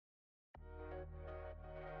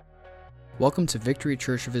Welcome to Victory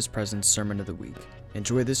Church of His Presence Sermon of the Week.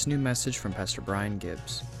 Enjoy this new message from Pastor Brian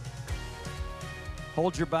Gibbs.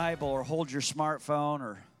 Hold your Bible or hold your smartphone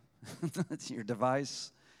or your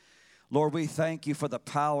device. Lord, we thank you for the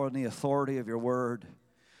power and the authority of your word.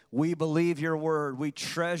 We believe your word. We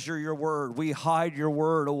treasure your word. We hide your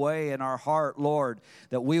word away in our heart, Lord,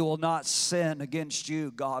 that we will not sin against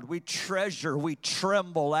you, God. We treasure, we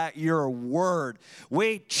tremble at your word.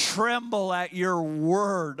 We tremble at your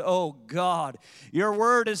word, oh God. Your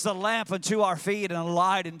word is the lamp unto our feet and a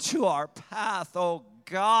light unto our path, oh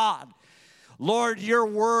God. Lord, your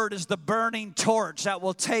word is the burning torch that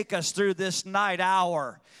will take us through this night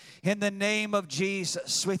hour. In the name of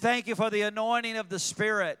Jesus, we thank you for the anointing of the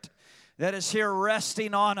Spirit that is here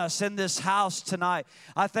resting on us in this house tonight.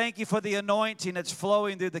 I thank you for the anointing that's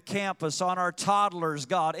flowing through the campus, on our toddlers,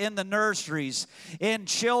 God, in the nurseries, in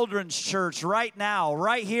children's church, right now,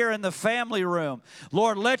 right here in the family room.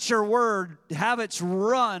 Lord, let your word have its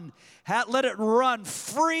run. Let it run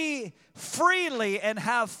freely and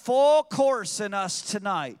have full course in us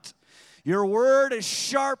tonight. Your word is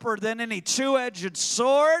sharper than any two-edged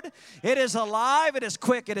sword. It is alive, it is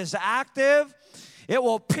quick, it is active. It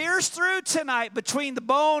will pierce through tonight between the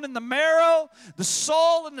bone and the marrow, the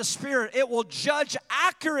soul and the spirit. It will judge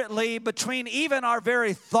accurately between even our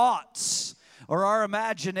very thoughts or our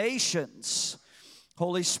imaginations.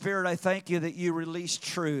 Holy Spirit, I thank you that you release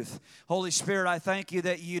truth. Holy Spirit, I thank you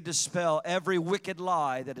that you dispel every wicked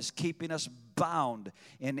lie that is keeping us bound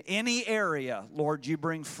in any area. Lord, you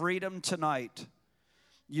bring freedom tonight.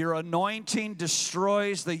 Your anointing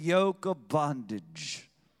destroys the yoke of bondage.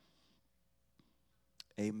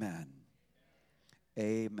 Amen.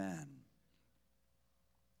 Amen.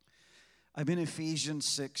 I'm in Ephesians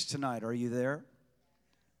 6 tonight. Are you there?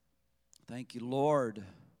 Thank you, Lord.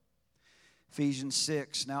 Ephesians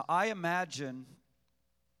 6. Now, I imagine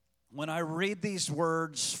when I read these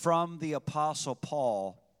words from the Apostle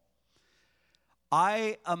Paul,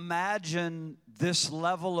 I imagine this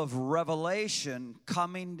level of revelation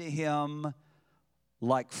coming to him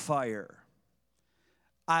like fire.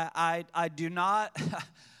 I do not,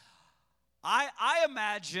 I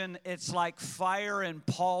imagine it's like fire in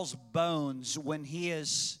Paul's bones when he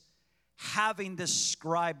is having this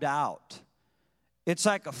scribed out. It's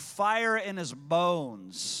like a fire in his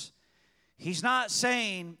bones. He's not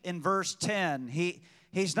saying in verse 10,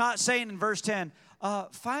 he's not saying in verse 10,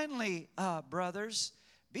 finally, brothers,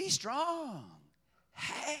 be strong.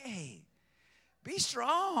 Hey, be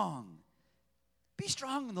strong. Be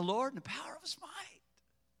strong in the Lord and the power of his might.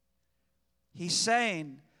 He's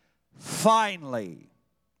saying, finally,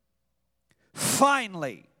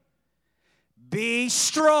 be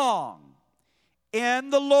strong in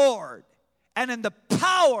the Lord and in the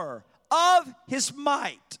power of his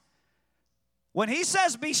might. When he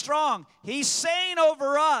says be strong, he's saying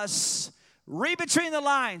over us, read between the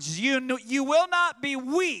lines, you will not be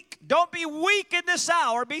weak. Don't be weak in this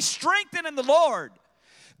hour. Be strengthened in the Lord.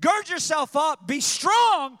 Gird yourself up. Be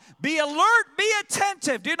strong. Be alert. Be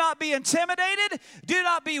attentive. Do not be intimidated. Do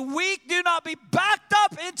not be weak. Do not be backed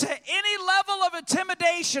up into any level of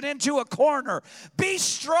intimidation into a corner. Be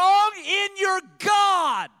strong in your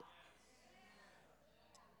God.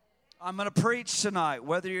 I'm going to preach tonight,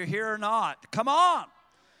 whether you're here or not. Come on.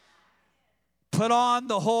 Put on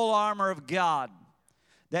the whole armor of God,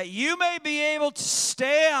 that you may be able to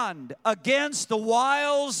stand against the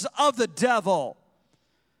wiles of the devil.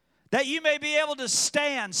 That you may be able to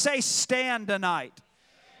stand. Say stand tonight.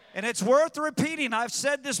 And it's worth repeating. I've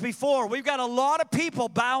said this before. We've got a lot of people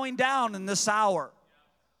bowing down in this hour.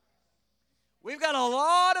 We've got a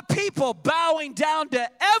lot of people bowing down to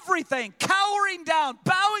everything, cowering down,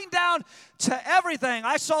 bowing down to everything.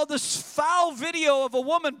 I saw this foul video of a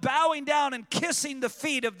woman bowing down and kissing the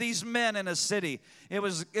feet of these men in a city. It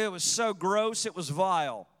was so gross, it was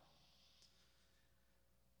vile.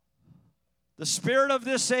 The spirit of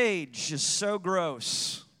this age is so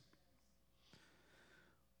gross.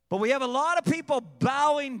 But we have a lot of people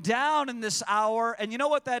bowing down in this hour, and you know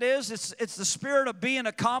what that is? It's the spirit of being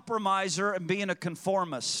a compromiser and being a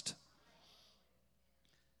conformist.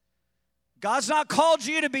 God's not called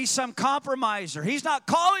you to be some compromiser. He's not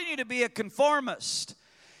calling you to be a conformist.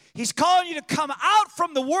 He's calling you to come out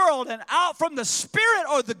from the world and out from the spirit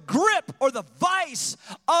or the grip or the vice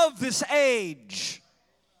of this age.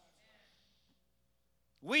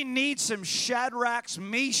 We need some Shadrachs,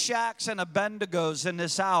 Meshachs, and Abednegos in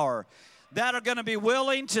this hour that are going to be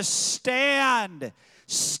willing to stand.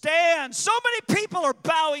 Stand. So many people are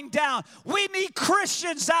bowing down. We need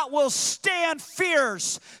Christians that will stand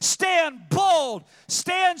fierce, stand bold,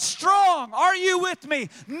 stand strong. Are you with me?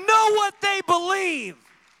 Know what they believe.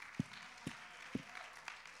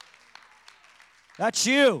 That's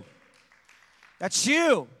you. That's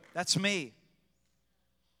you. That's me.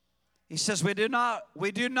 He says we do not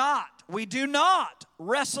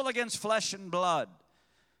wrestle against flesh and blood,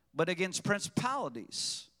 but against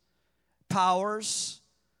principalities, powers,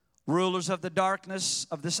 rulers of the darkness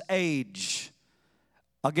of this age,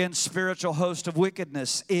 against spiritual hosts of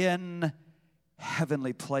wickedness in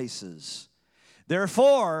heavenly places.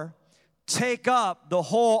 Therefore, take up the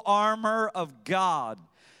whole armor of God,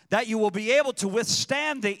 that you will be able to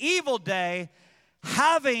withstand the evil day,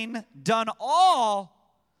 having done all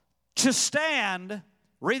to stand.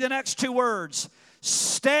 Read the next two words.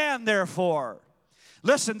 Stand therefore.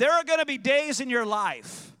 Listen, there are going to be days in your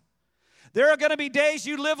life. There are going to be days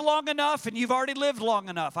you live long enough, and you've already lived long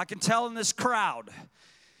enough. I can tell in this crowd.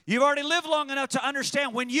 You've already lived long enough to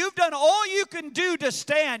understand when you've done all you can do to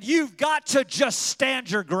stand, you've got to just stand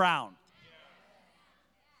your ground.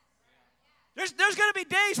 There's going to be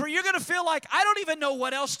days where you're going to feel like, I don't even know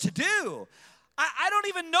what else to do. I don't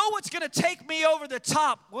even know what's going to take me over the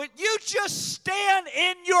top. When you just stand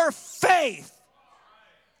in your faith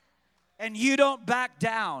and you don't back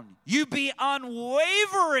down. You be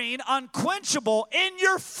unwavering, unquenchable in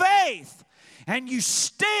your faith. And you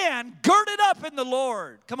stand girded up in the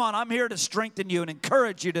Lord. Come on, I'm here to strengthen you and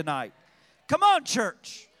encourage you tonight. Come on,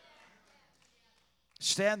 church.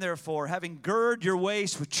 Stand therefore, having girded your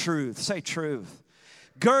waist with truth. Say truth.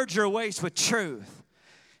 Gird your waist with truth.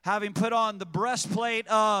 Having put on the breastplate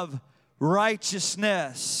of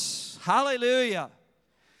righteousness. Hallelujah.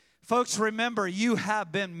 Folks, remember, you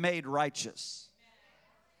have been made righteous.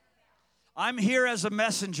 I'm here as a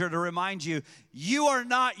messenger to remind you, you are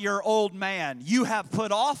not your old man. You have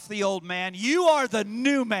put off the old man. You are the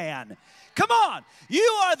new man. Come on. You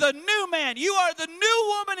are the new man. You are the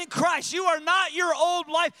new woman in Christ. You are not your old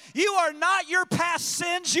life. You are not your past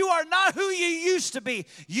sins. You are not who you used to be.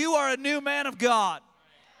 You are a new man of God.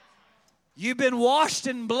 You've been washed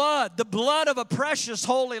in blood, the blood of a precious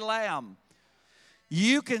holy lamb.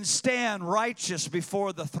 You can stand righteous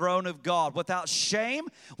before the throne of God without shame,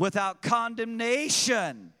 without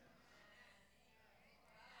condemnation.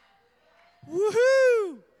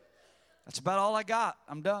 Woohoo! That's about all I got.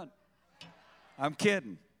 I'm done. I'm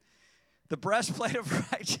kidding. The breastplate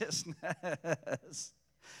of righteousness.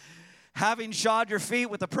 Having shod your feet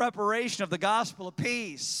with the preparation of the gospel of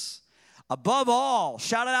peace. Above all,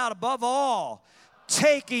 shout it out, above all,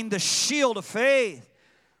 taking the shield of faith,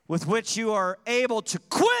 with which you are able to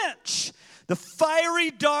quench the fiery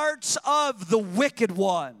darts of the wicked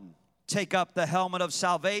one. Take up the helmet of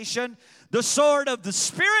salvation, the sword of the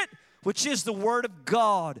Spirit, which is the word of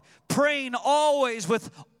God, praying always with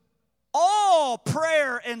all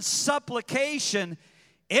prayer and supplication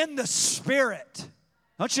in the Spirit.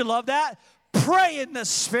 Don't you love that? Pray in the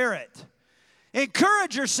Spirit.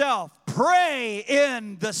 Encourage yourself. Pray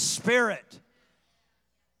in the Spirit.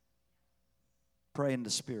 Pray in the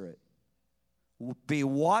Spirit. Be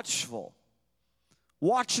watchful.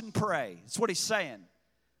 Watch and pray. That's what he's saying.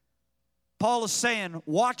 Paul is saying,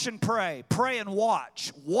 watch and pray. Pray and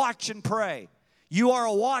watch. Watch and pray. You are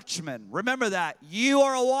a watchman. Remember that. You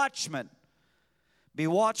are a watchman. Be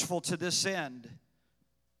watchful to this end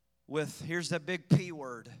with, here's that big P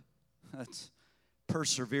word. That's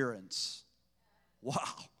perseverance.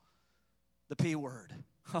 Wow. The P word.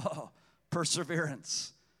 Oh,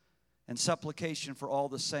 perseverance. And supplication for all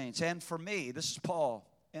the saints. And for me, this is Paul,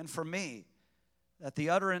 and for me, that the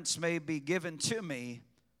utterance may be given to me.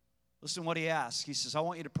 Listen what he asks. He says, I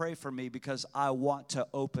want you to pray for me because I want to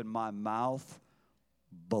open my mouth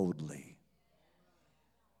boldly.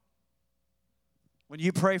 When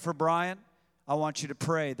you pray for Brian, I want you to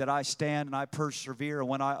pray that I stand and I persevere. And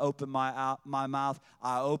when I open my mouth,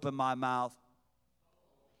 I open my mouth.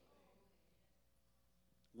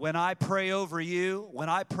 When I pray over you, when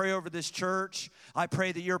I pray over this church, I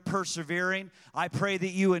pray that you're persevering. I pray that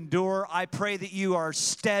you endure. I pray that you are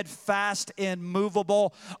steadfast,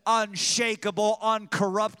 immovable, unshakable,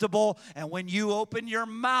 uncorruptible. And when you open your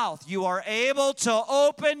mouth, you are able to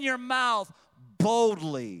open your mouth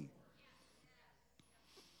boldly.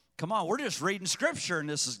 Come on, we're just reading Scripture and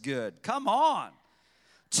this is good. Come on.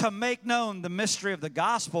 To make known the mystery of the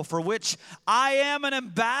gospel, for which I am an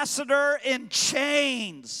ambassador in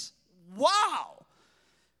chains. Wow!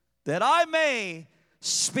 That I may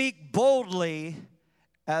speak boldly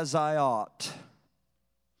as I ought.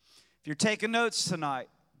 If you're taking notes tonight,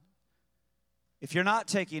 if you're not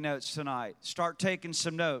taking notes tonight, start taking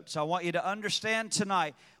some notes. I want you to understand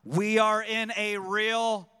tonight, we are in a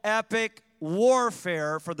real epic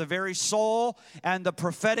warfare for the very soul and the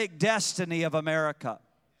prophetic destiny of America.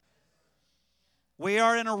 We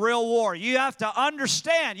are in a real war. You have to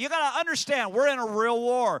understand. You got to understand we're in a real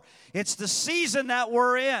war. It's the season that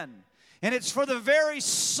we're in. And it's for the very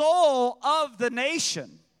soul of the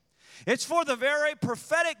nation. It's for the very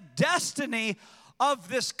prophetic destiny of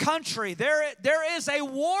this country. There is a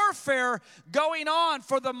warfare going on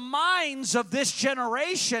for the minds of this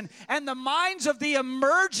generation and the minds of the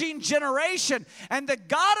emerging generation. And the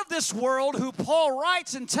God of this world, who Paul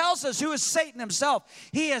writes and tells us who is Satan himself,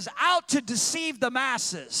 he is out to deceive the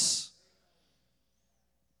masses.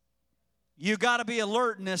 You got to be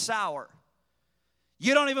alert in this hour.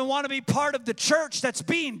 You don't even want to be part of the church that's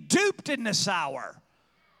being duped in this hour.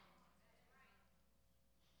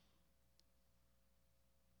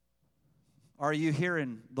 Are you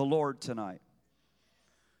hearing the Lord tonight?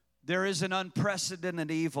 There is an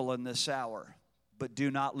unprecedented evil in this hour, but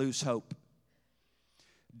do not lose hope.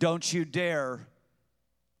 Don't you dare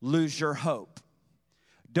lose your hope.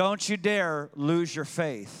 Don't you dare lose your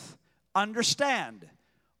faith. Understand,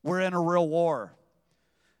 we're in a real war.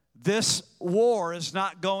 This war is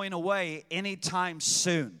not going away anytime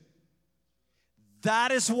soon.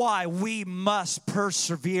 That is why we must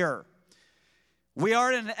persevere. We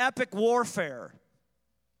are in an epic warfare,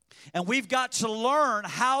 and we've got to learn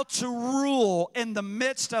how to rule in the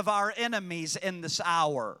midst of our enemies in this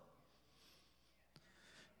hour.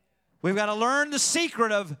 We've got to learn the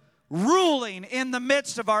secret of ruling in the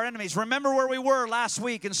midst of our enemies. Remember where we were last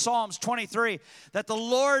week in Psalms 23, that the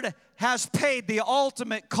Lord has paid the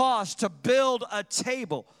ultimate cost to build a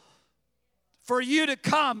table for you to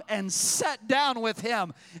come and sit down with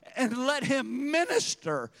Him and let Him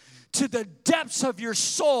minister to the depths of your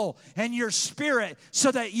soul and your spirit so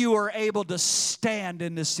that you are able to stand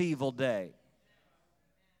in this evil day.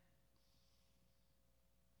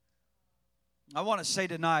 I want to say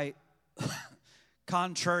tonight,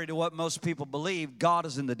 contrary to what most people believe, God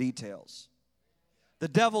is in the details. The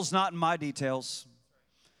devil's not in my details.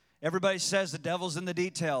 Everybody says the devil's in the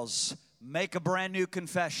details. Make a brand new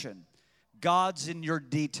confession. God's in your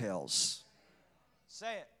details.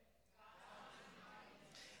 Say it.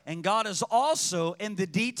 And God is also in the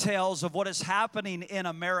details of what is happening in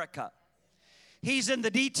America. He's in the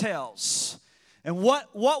details. And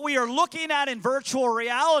what we are looking at in virtual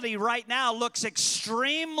reality right now looks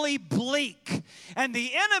extremely bleak. And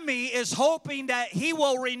the enemy is hoping that he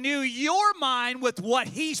will renew your mind with what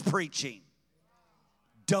he's preaching.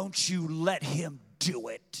 Don't you let him do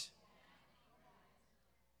it.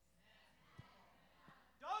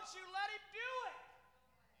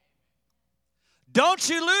 Don't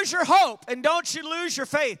you lose your hope, and don't you lose your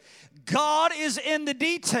faith. God is in the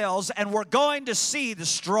details, and we're going to see the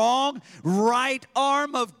strong right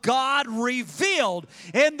arm of God revealed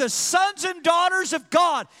in the sons and daughters of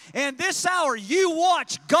God. And this hour, you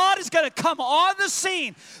watch, God is going to come on the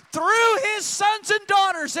scene through His sons and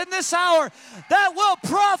daughters in this hour that will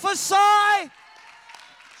prophesy.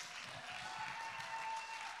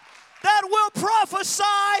 That will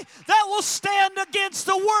prophesy, that will stand against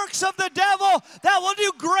the works of the devil, that will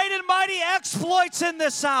do great and mighty exploits in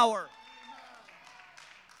this hour.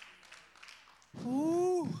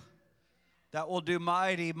 Ooh, that will do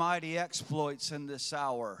mighty, mighty exploits in this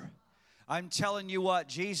hour. I'm telling you what,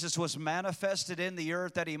 Jesus was manifested in the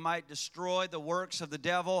earth that He might destroy the works of the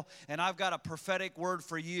devil. And I've got a prophetic word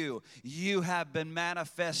for you. You have been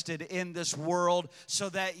manifested in this world so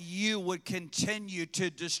that you would continue to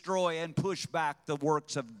destroy and push back the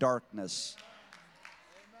works of darkness.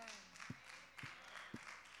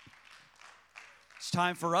 It's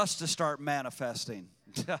time for us to start manifesting.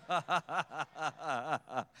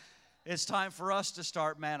 It's time for us to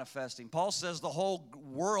start manifesting. Paul says the whole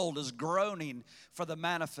world is groaning for the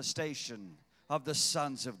manifestation of the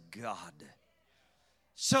sons of God,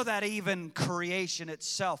 so that even creation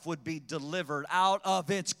itself would be delivered out of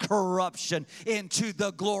its corruption into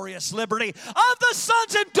the glorious liberty of the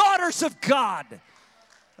sons and daughters of God.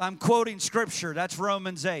 I'm quoting scripture. That's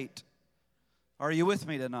Romans 8. Are you with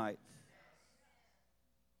me tonight?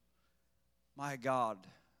 My God.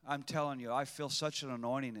 I'm telling you, I feel such an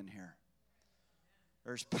anointing in here.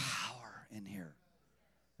 There's power in here.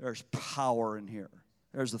 There's power in here.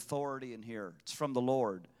 There's authority in here. It's from the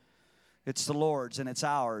Lord. It's the Lord's and it's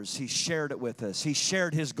ours. He shared it with us. He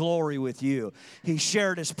shared His glory with you. He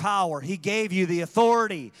shared His power. He gave you the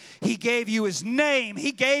authority. He gave you His name.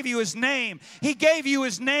 He gave you His name. He gave you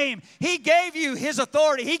His name. He gave you His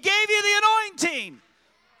authority. He gave you the anointing.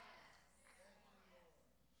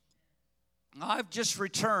 I've just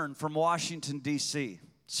returned from Washington, D.C.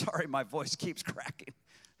 Sorry, my voice keeps cracking.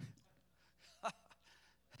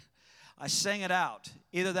 I sang it out.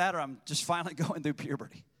 Either that or I'm just finally going through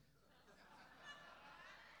puberty.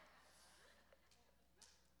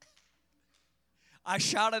 I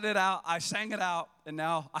shouted it out, I sang it out, and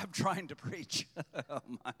now I'm trying to preach. Oh,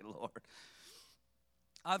 my Lord.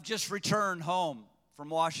 I've just returned home from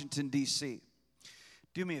Washington, D.C.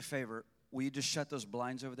 Do me a favor. Will you just shut those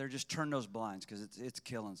blinds over there? Just turn those blinds because it's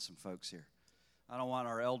killing some folks here. I don't want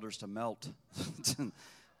our elders to melt.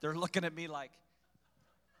 They're looking at me like,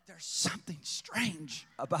 there's something strange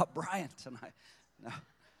about Brian tonight. No.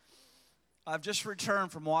 I've just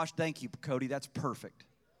returned from Washington. Thank you, Cody. That's perfect.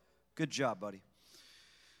 Good job, buddy.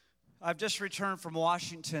 I've just returned from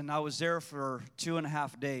Washington. I was there for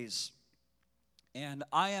 2.5 days. And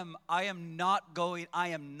I am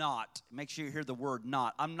not, make sure you hear the word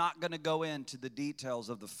not. I'm not going to go into the details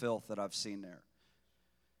of the filth that I've seen there.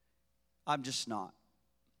 I'm just not.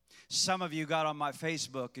 Some of you got on my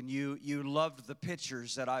Facebook and you loved the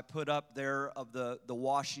pictures that I put up there of the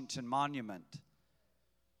Washington Monument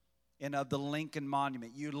and of the Lincoln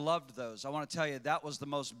Monument. You loved those. I want to tell you, that was the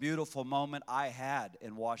most beautiful moment I had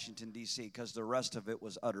in Washington, D.C., because the rest of it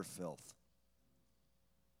was utter filth.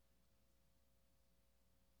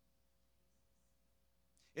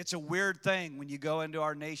 It's a weird thing when you go into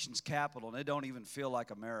our nation's capital and it don't even feel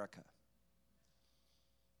like America.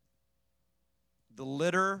 The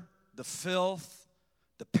litter, the filth,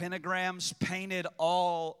 the pentagrams painted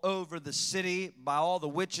all over the city by all the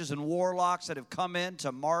witches and warlocks that have come in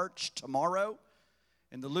to march tomorrow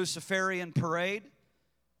in the Luciferian parade,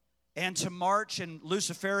 and to march in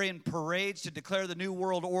Luciferian parades to declare the New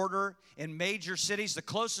World Order in major cities. The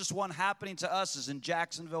closest one happening to us is in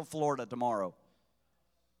Jacksonville, Florida tomorrow.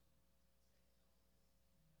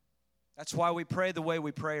 That's why we pray the way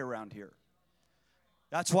we pray around here.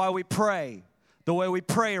 That's why we pray the way we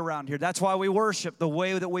pray around here. That's why we worship the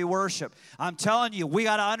way that we worship. I'm telling you, we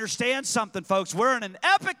got to understand something, folks. We're in an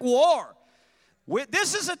epic war.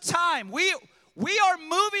 This is a time. We are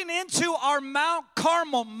moving into our Mount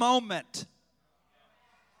Carmel moment.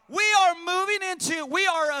 We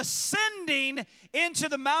are ascending into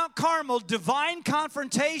the Mount Carmel divine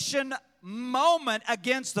confrontation moment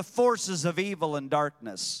against the forces of evil and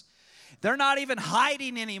darkness. They're not even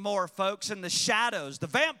hiding anymore, folks, in the shadows. The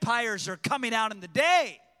vampires are coming out in the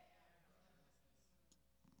day.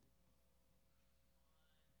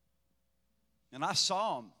 And I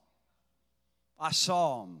saw them. I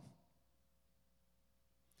saw them.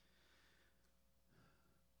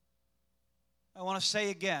 I want to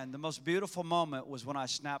say again, the most beautiful moment was when I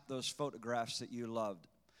snapped those photographs that you loved.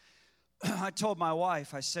 I told my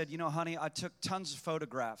wife, I said, you know, honey, I took tons of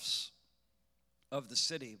photographs of the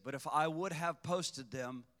city, but if I would have posted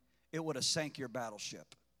them, it would have sank your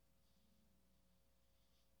battleship.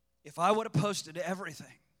 If I would have posted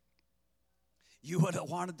everything, you would have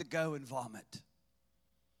wanted to go and vomit.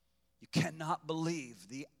 You cannot believe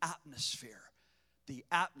the atmosphere. The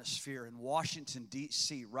atmosphere in Washington,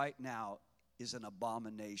 D.C. right now is an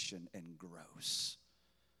abomination and gross.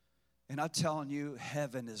 And I'm telling you,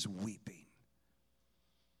 heaven is weeping.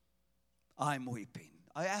 I'm weeping.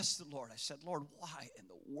 I asked the Lord, I said, Lord, why in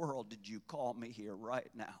the world did you call me here right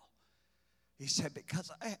now? He said,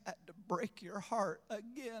 because I had to break your heart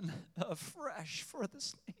again afresh for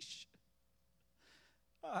this nation.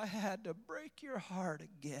 I had to break your heart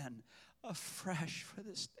again afresh for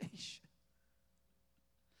this nation.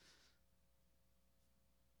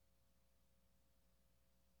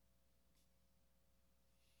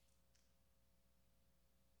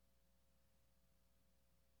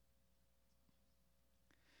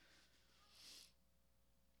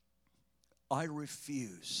 I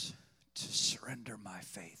refuse to surrender my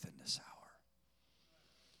faith in this hour.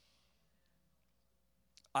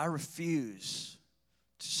 I refuse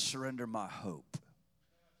to surrender my hope.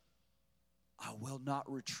 I will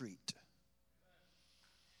not retreat.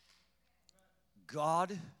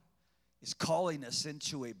 God is calling us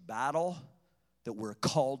into a battle that we're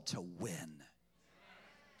called to win.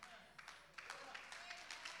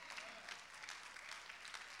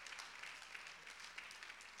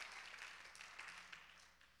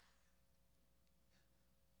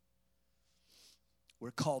 We're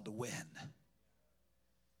called to win.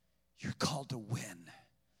 You're called to win.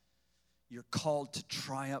 You're called to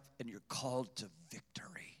triumph, and you're called to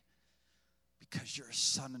victory because you're a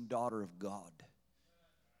son and daughter of God.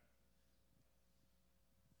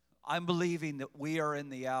 I'm believing that we are in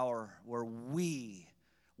the hour where we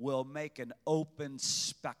will make an open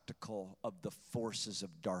spectacle of the forces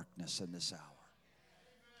of darkness in this hour.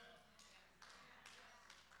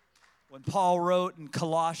 When Paul wrote in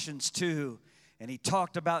Colossians 2, and he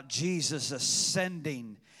talked about Jesus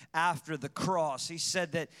ascending after the cross. He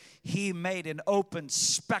said that he made an open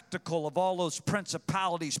spectacle of all those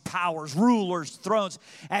principalities, powers, rulers, thrones,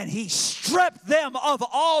 and he stripped them of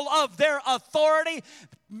all of their authority,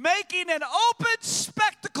 making an open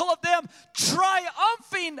spectacle of them,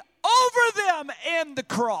 triumphing over them in the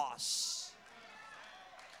cross.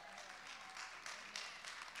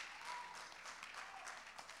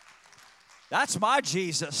 That's my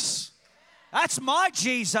Jesus. That's my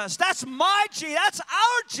Jesus. That's my Jesus. That's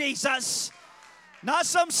our Jesus. Not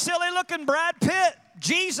some silly-looking Brad Pitt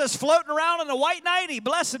Jesus floating around in a white nightie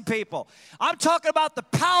blessing people. I'm talking about the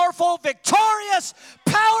powerful, victorious,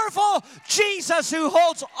 powerful Jesus who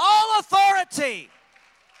holds all authority.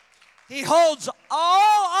 He holds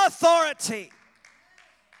all authority.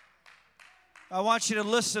 I want you to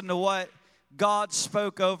listen to what God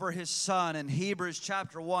spoke over his son in Hebrews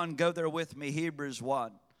chapter 1. Go there with me, Hebrews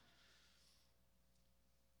 1.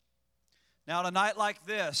 Now, tonight like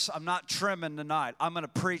this, I'm not trimming tonight. I'm going to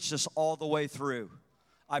preach this all the way through.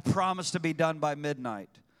 I promise to be done by midnight.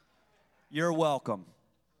 You're welcome.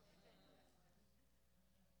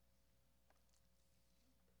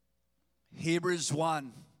 Hebrews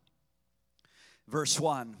 1, verse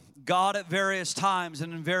 1. God at various times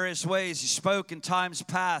and in various ways, he spoke in times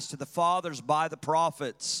past to the fathers by the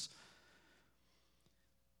prophets.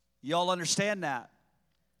 Y'all understand that?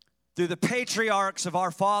 Through the patriarchs of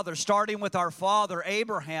our fathers, starting with our father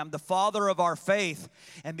Abraham, the father of our faith,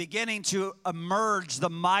 and beginning to emerge the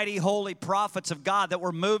mighty holy prophets of God that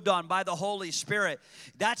were moved on by the Holy Spirit.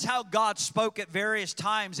 That's how God spoke at various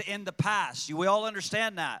times in the past. We all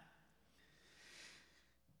understand that.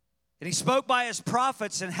 And he spoke by his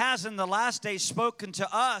prophets and has in the last days spoken to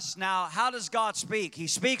us. Now, how does God speak? He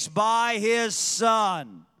speaks by his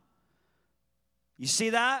Son. You see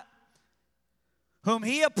that? Whom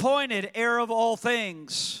he appointed heir of all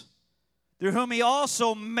things, through whom he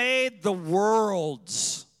also made the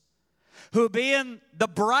worlds, who being the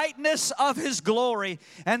brightness of his glory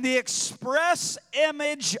and the express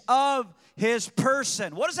image of his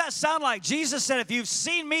person. What does that sound like? Jesus said, if you've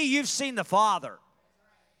seen me, you've seen the Father.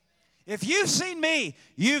 If you've seen me,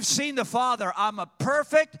 you've seen the Father. I'm a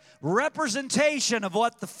perfect representation of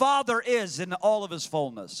what the Father is in all of his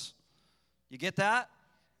fullness. You get that?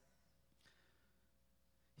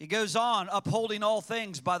 He goes on, upholding all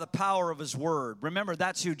things by the power of his word. Remember,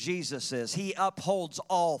 that's who Jesus is. He upholds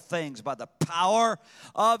all things by the power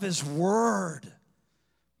of his word.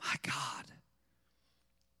 My God.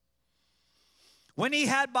 When he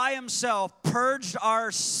had by himself purged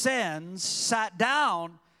our sins, sat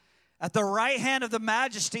down at the right hand of the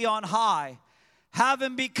majesty on high,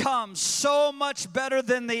 having become so much better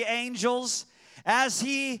than the angels, as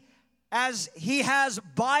he has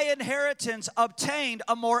by inheritance obtained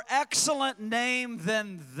a more excellent name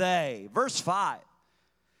than they. Verse 5.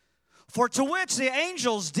 For to which the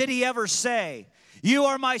angels did he ever say, you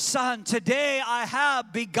are my son, today I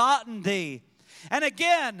have begotten thee. And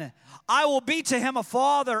again, I will be to him a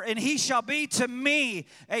father, and he shall be to me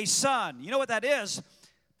a son. You know what that is?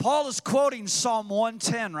 Paul is quoting Psalm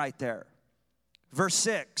 110 right there. Verse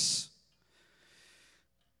 6.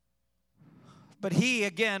 But when he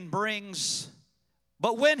again brings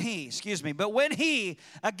the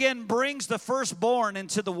firstborn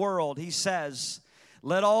into the world, he says,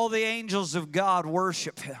 let all the angels of God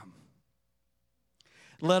worship him.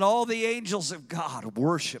 Let all the angels of God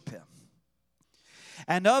worship him.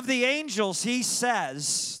 And of the angels, he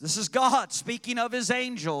says, this is God speaking of his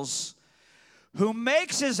angels, who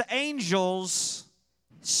makes his angels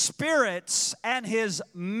spirits and his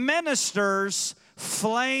ministers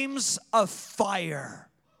flames of fire.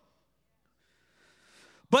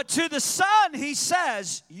 But to the Son, he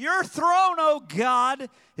says, your throne, O God,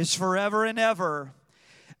 is forever and ever.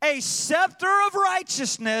 A scepter of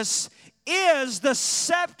righteousness is the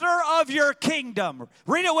scepter of your kingdom.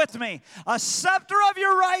 Read it with me. A scepter of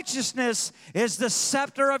your righteousness is the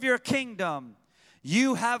scepter of your kingdom.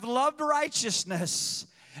 You have loved righteousness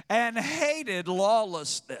and hated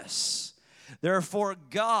lawlessness. Therefore,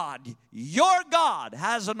 God, your God,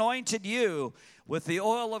 has anointed you with the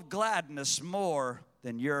oil of gladness more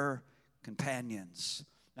than your companions.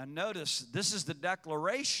 Now notice, this is the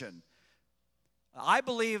declaration. I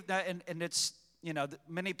believe that, and it's, you know,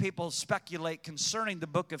 many people speculate concerning the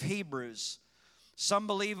book of Hebrews. Some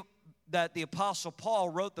believe that the Apostle Paul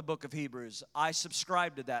wrote the book of Hebrews. I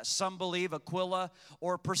subscribe to that. Some believe Aquila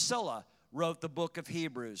or Priscilla wrote the book of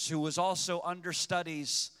Hebrews, who was also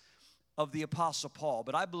understudies of the Apostle Paul.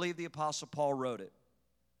 But I believe the Apostle Paul wrote it.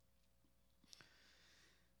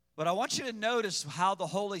 But I want you to notice how the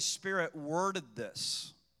Holy Spirit worded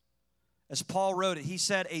this. As Paul wrote it, he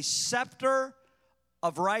said, a scepter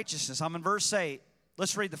of righteousness. I'm in verse 8.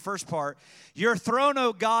 Let's read the first part. Your throne,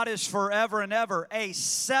 O God, is forever and ever. A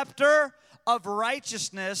scepter of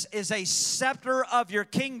righteousness is a scepter of your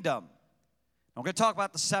kingdom. I'm going to talk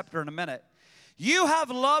about the scepter in a minute. You have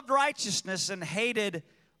loved righteousness and hated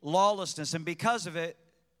lawlessness, and because of it,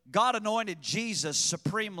 God anointed Jesus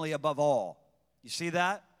supremely above all. You see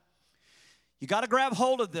that? You got to grab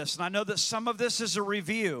hold of this, and I know that some of this is a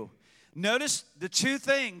review. Notice the two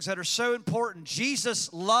things that are so important.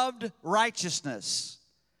 Jesus loved righteousness,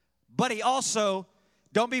 but he also,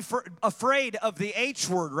 don't be afraid of the H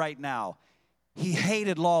word right now, he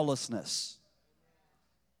hated lawlessness.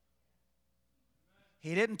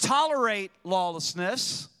 He didn't tolerate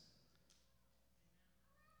lawlessness.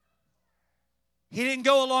 He didn't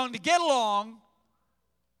go along to get along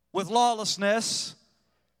with lawlessness.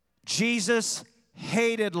 Jesus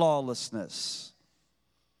hated lawlessness.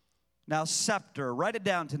 Now, scepter, write it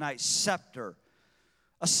down tonight, scepter.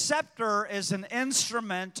 A scepter is an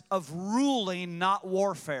instrument of ruling, not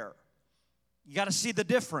warfare. You got to see the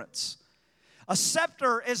difference. A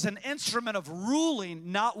scepter is an instrument of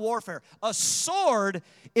ruling, not warfare. A sword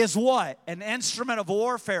is what? An instrument of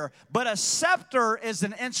warfare. But a scepter is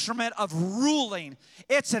an instrument of ruling.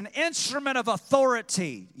 It's an instrument of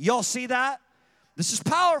authority. Y'all see that? This is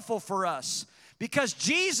powerful for us because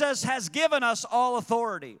Jesus has given us all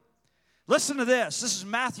authority. Listen to this. This is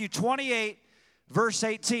Matthew 28, verse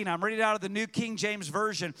 18. I'm reading out of the New King James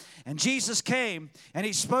Version. And Jesus came and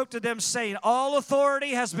he spoke to them saying, all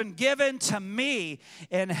authority has been given to me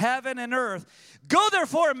in heaven and earth. Go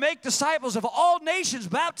therefore and make disciples of all nations,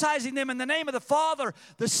 baptizing them in the name of the Father,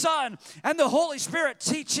 the Son, and the Holy Spirit,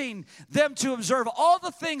 teaching them to observe all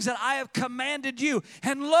the things that I have commanded you.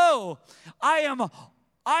 And lo, I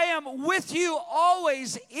am with you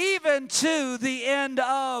always, even to the end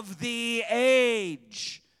of the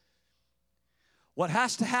age. What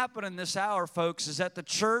has to happen in this hour, folks, is that the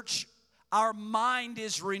church, our mind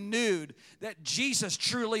is renewed that Jesus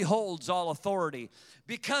truly holds all authority.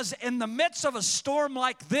 Because in the midst of a storm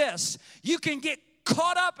like this, you can get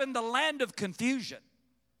caught up in the land of confusion.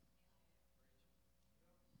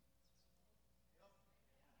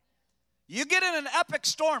 You get in an epic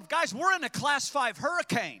storm. Guys, we're in a class 5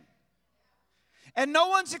 hurricane. And no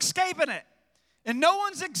one's escaping it. And no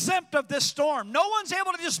one's exempt of this storm. No one's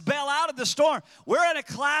able to just bail out of the storm. We're in a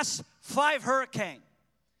class 5 hurricane.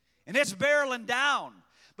 And it's barreling down.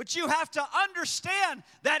 But you have to understand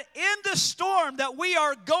that in the storm that we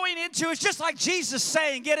are going into, it's just like Jesus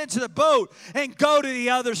saying, get into the boat and go to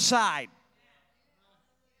the other side.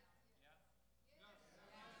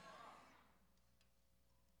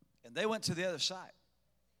 And they went to the other side.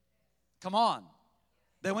 Come on.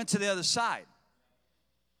 They went to the other side.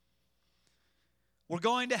 We're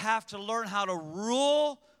going to have to learn how to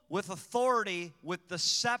rule with authority with the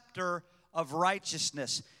scepter of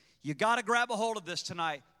righteousness. You got to grab a hold of this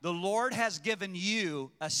tonight. The Lord has given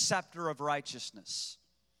you a scepter of righteousness.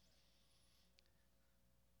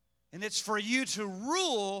 And it's for you to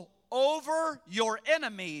rule over your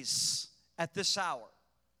enemies at this hour.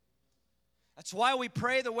 That's why we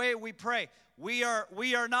pray the way we pray. We are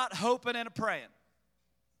not hoping and praying.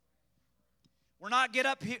 We're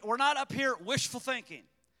not up here wishful thinking.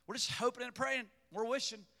 We're just hoping and praying. We're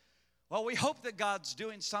wishing. Well, we hope that God's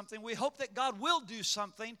doing something. We hope that God will do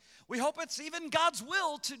something. We hope it's even God's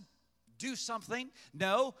will to do something.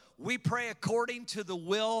 No, we pray according to the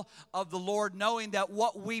will of the Lord, knowing that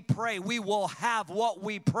what we pray, we will have what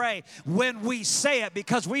we pray when we say it,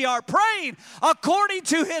 because we are praying according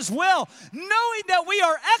to His will, knowing that we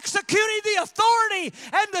are executing the authority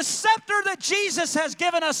and the scepter that Jesus has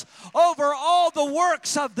given us over all the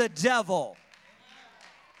works of the devil.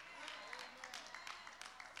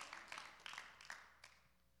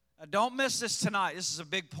 Don't miss this tonight. This is a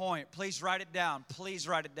big point. Please write it down. Please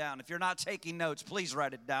write it down. If you're not taking notes, please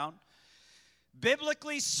write it down.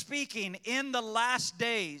 Biblically speaking, in the last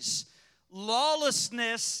days,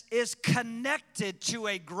 lawlessness is connected to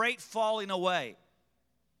a great falling away.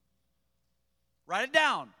 Write it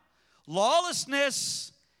down.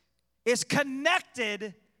 Lawlessness is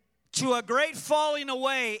connected to a great falling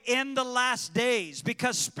away in the last days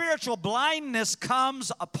because spiritual blindness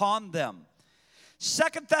comes upon them. 2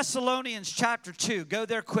 Thessalonians chapter 2. Go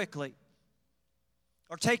there quickly.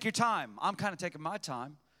 Or take your time. I'm kind of taking my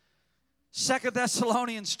time. 2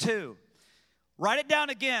 Thessalonians 2. Write it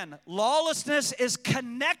down again. Lawlessness is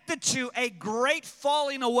connected to a great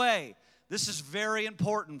falling away. This is very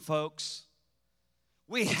important, folks.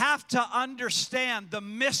 We have to understand the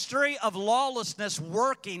mystery of lawlessness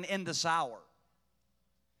working in this hour.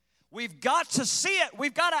 We've got to see it.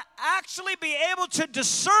 We've got to actually be able to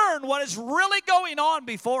discern what is really going on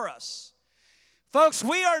before us. Folks,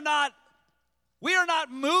 we are not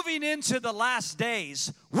moving into the last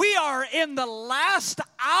days. We are in the last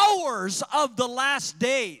hours of the last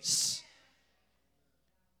days.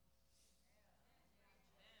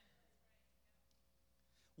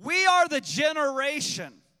 We are the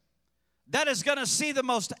generation that is going to see the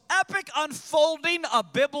most epic unfolding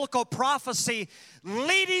of biblical prophecy,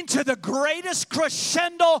 leading to the greatest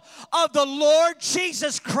crescendo of the Lord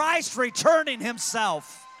Jesus Christ returning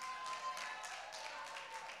himself.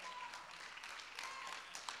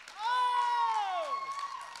 Oh!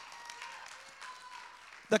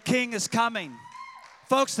 The King is coming.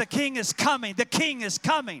 Folks, the King is coming. The King is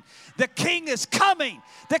coming. The King is coming.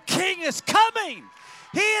 The King is coming.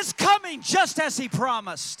 He is coming just as he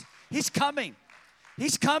promised. He's coming.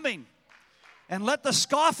 He's coming. And let the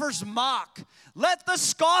scoffers mock. Let the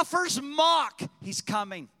scoffers mock. He's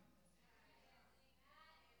coming.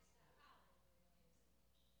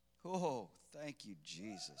 Oh, thank you,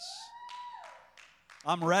 Jesus.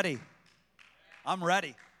 I'm ready. I'm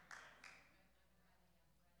ready.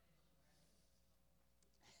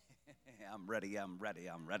 I'm ready. I'm ready.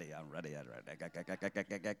 I'm ready. I'm ready. I'm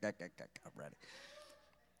ready.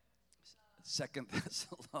 2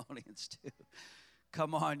 Thessalonians 2.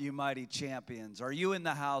 Come on, you mighty champions. Are you in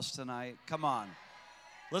the house tonight? Come on.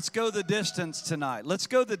 Let's go the distance tonight. Let's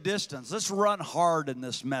go the distance. Let's run hard in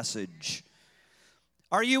this message.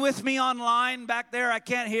 Are you with me online back there? I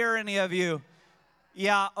can't hear any of you.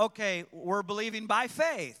 Yeah, okay. We're believing by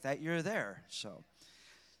faith that you're there. So,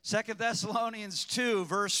 2 Thessalonians 2,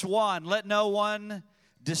 verse 1. Let no one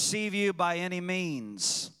deceive you by any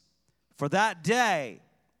means. For that day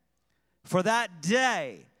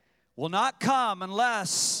will not come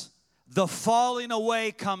unless the falling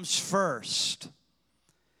away comes first.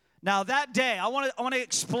 Now that day, I want to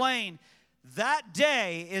explain, that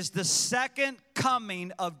day is the second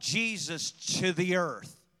coming of Jesus to the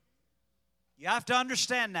earth. You have to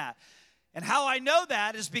understand that. And how I know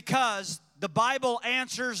that is because the Bible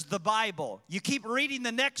answers the Bible. You keep reading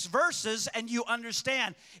the next verses and you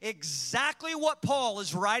understand exactly what Paul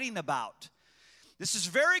is writing about. This is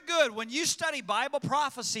very good. When you study Bible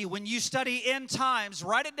prophecy, when you study end times,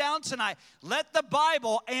 write it down tonight. Let the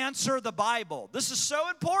Bible answer the Bible. This is so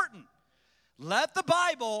important. Let the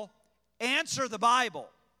Bible answer the Bible.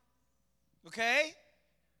 Okay?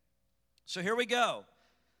 So here we go.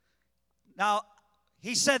 Now,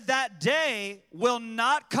 he said that day will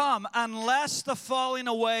not come unless the falling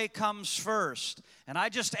away comes first. And I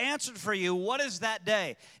just answered for you, what is that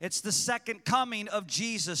day? It's the second coming of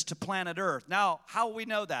Jesus to planet Earth. Now, how will we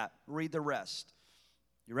know that? Read the rest.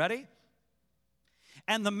 You ready?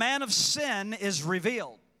 And the man of sin is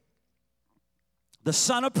revealed, the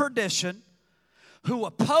son of perdition, who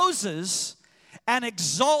opposes and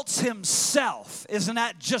exalts himself. Isn't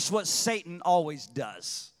that just what Satan always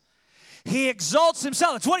does? He exalts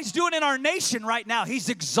himself. It's what he's doing in our nation right now. He's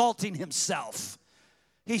exalting himself.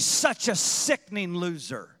 He's such a sickening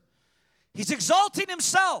loser. He's exalting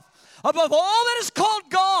himself above all that is called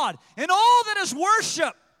God and all that is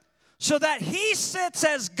worship, so that he sits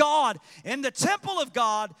as God in the temple of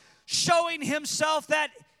God, showing himself that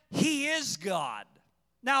he is God.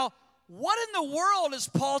 Now, what in the world is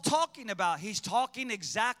Paul talking about? He's talking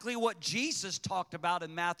exactly what Jesus talked about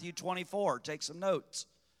in Matthew 24. Take some notes.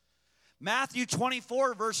 Matthew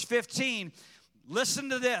 24, verse 15. Listen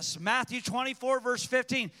to this. Matthew 24, verse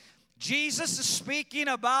 15. Jesus is speaking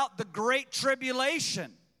about the great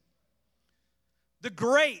tribulation. The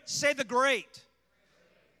great. Say the great.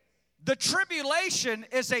 The tribulation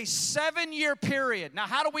is a 7-year period. Now,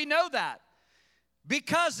 how do we know that?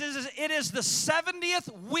 Because it is the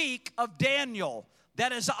 70th week of Daniel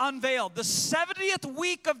that is unveiled. The 70th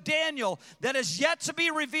week of Daniel that is yet to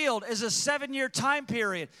be revealed is a 7-year time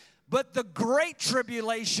period. But the great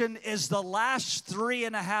tribulation is the last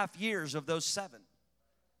 3.5 years of those 7.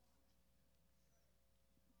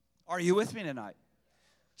 Are you with me tonight?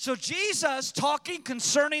 So Jesus, talking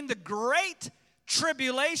concerning the great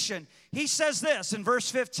tribulation, he says this in verse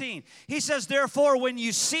 15. He says, therefore, when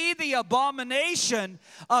you see the abomination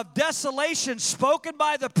of desolation spoken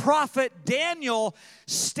by the prophet Daniel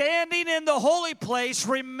standing in the holy place,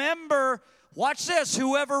 remember, watch this,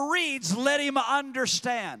 whoever reads, let him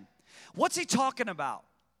understand. What's he talking about?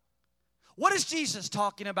 What is Jesus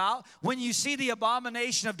talking about when you see the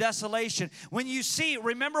abomination of desolation? When you see,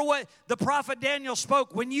 remember what the prophet Daniel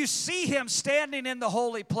spoke, when you see him standing in the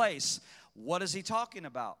holy place, what is he talking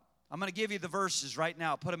about? I'm going to give you the verses right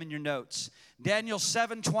now. Put them in your notes. Daniel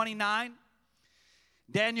 7:29,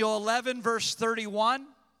 Daniel 11, verse 31,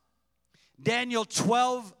 Daniel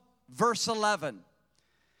 12, verse 11.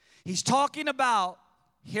 He's talking about,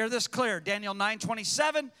 hear this clear, Daniel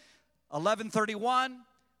 9:27, 11:31,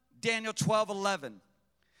 Daniel 12:11.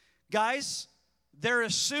 Guys, there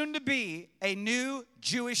is soon to be a new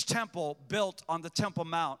Jewish temple built on the Temple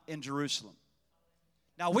Mount in Jerusalem.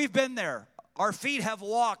 Now, we've been there. Our feet have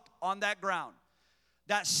walked on that ground.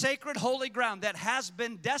 That sacred holy ground that has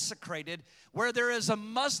been desecrated, where there is a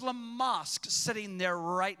Muslim mosque sitting there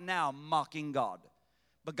right now mocking God.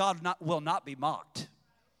 But God will not be mocked.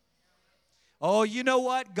 Oh, you know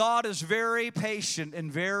what? God is very patient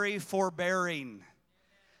and very forbearing.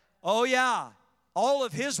 Oh, yeah. All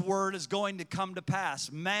of His word is going to come to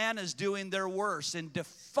pass. Man is doing their worst in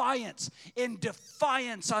defiance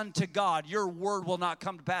unto God. Your word will not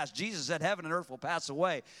come to pass. Jesus said heaven and earth will pass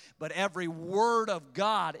away, but every word of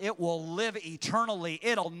God, it will live eternally.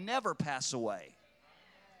 It'll never pass away.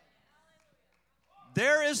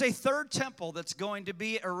 There is a third temple that's going to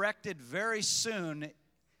be erected very soon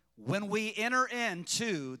when we enter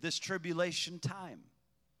into this tribulation time.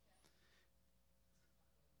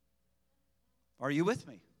 Are you with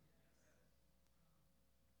me?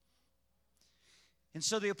 And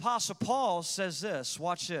so the Apostle Paul says this,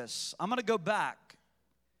 watch this. I'm going to go back.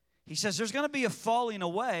 He says there's going to be a falling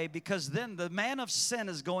away because then the man of sin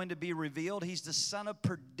is going to be revealed. He's the son of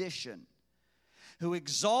perdition who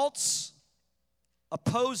exalts,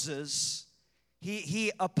 opposes,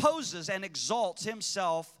 he opposes and exalts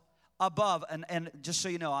himself above. And just so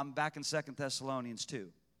you know, I'm back in 2 Thessalonians 2.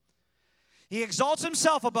 He exalts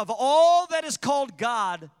himself above all that is called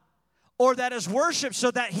God or that is worshiped,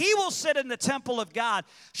 so that he will sit in the temple of God,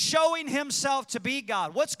 showing himself to be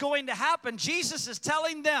God. What's going to happen? Jesus is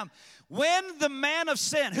telling them, when the man of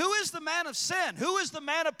sin, who is the man of sin? Who is the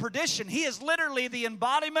man of perdition? He is literally the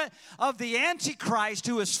embodiment of the Antichrist,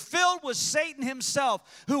 who is filled with Satan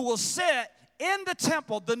himself, who will sit in the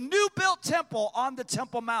temple, the new built temple on the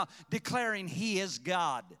Temple Mount, declaring he is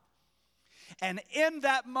God. And in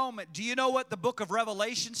that moment, do you know what the book of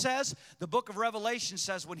Revelation says? The book of Revelation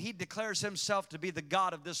says when he declares himself to be the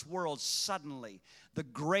God of this world, suddenly the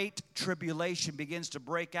great tribulation begins to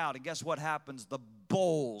break out. And guess what happens? The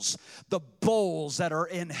bowls that are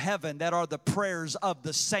in heaven, that are the prayers of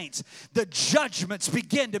the saints, the judgments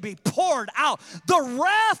begin to be poured out. The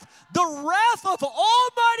wrath of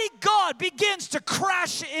Almighty God begins to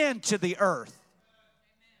crash into the earth.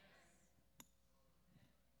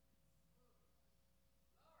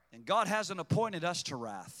 And God hasn't appointed us to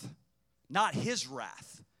wrath, not His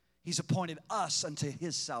wrath. He's appointed us unto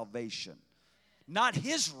His salvation, not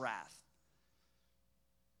His wrath.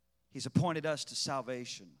 He's appointed us to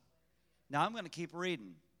salvation. Now, I'm going to keep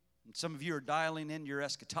reading. And some of you are dialing in your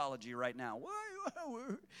eschatology right now.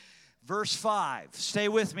 Verse 5. Stay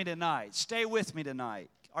with me tonight. Stay with me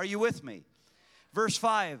tonight. Are you with me? Verse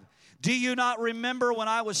 5. Do you not remember when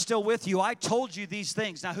I was still with you? I told you these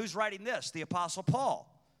things. Now, who's writing this? The Apostle Paul.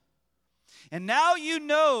 And now you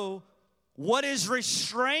know what is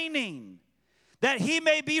restraining, that he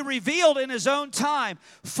may be revealed in his own time.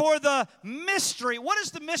 For the mystery, what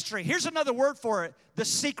is the mystery? Here's another word for it, the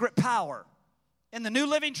secret power. In the New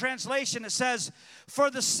Living Translation, it says, for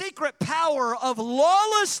the secret power of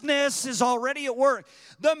lawlessness is already at work.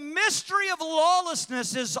 The mystery of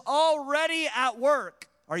lawlessness is already at work.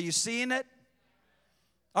 Are you seeing it?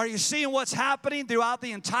 Are you seeing what's happening throughout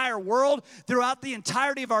the entire world, throughout the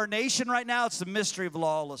entirety of our nation right now? It's the mystery of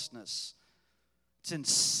lawlessness. It's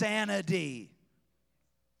insanity.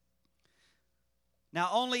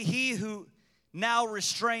 Now, only he who now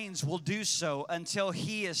restrains will do so until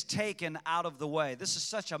he is taken out of the way. This is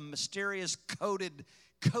such a mysterious, coded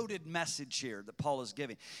message here that Paul is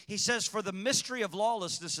giving. He says, for the mystery of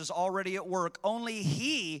lawlessness is already at work. Only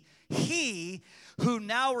he who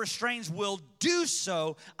now restrains will do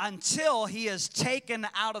so until he is taken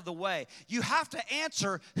out of the way. You have to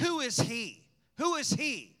answer, who is he? Who is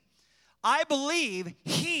he? I believe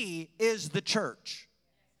he is the church.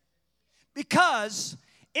 Because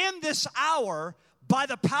in this hour, by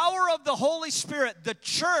the power of the Holy Spirit, the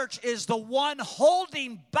church is the one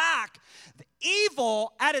holding back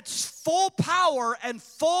evil at its full power and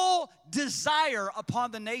full desire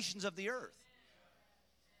upon the nations of the earth.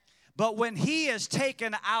 But when he is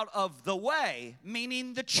taken out of the way,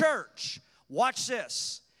 meaning the church, watch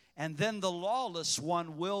this, and then the lawless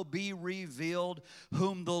one will be revealed,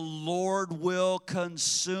 whom the Lord will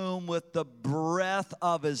consume with the breath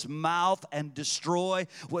of his mouth and destroy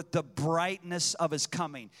with the brightness of his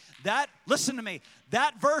coming. Listen to me,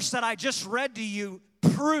 that verse that I just read to you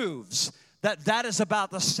proves that is about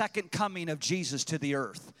the second coming of Jesus to the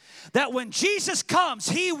earth. That when Jesus comes,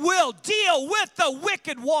 he will deal with the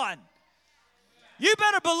wicked one. You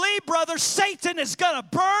better believe, brother, Satan is going to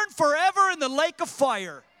burn forever in the lake of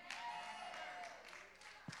fire.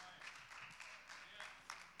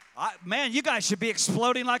 Man, you guys should be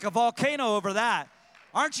exploding like a volcano over that.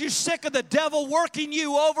 Aren't you sick of the devil working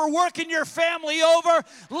you over, working your family over,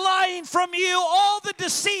 lying from you, all the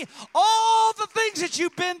deceit, all the things that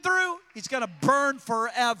you've been through? He's going to burn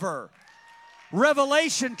forever.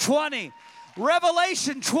 Revelation 20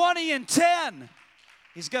 and 10.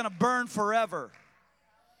 He's going to burn forever.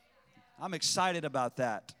 I'm excited about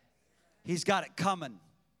that. He's got it coming.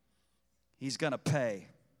 He's going to pay.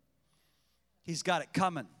 He's got it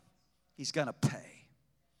coming. He's going to pay.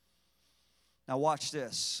 Now watch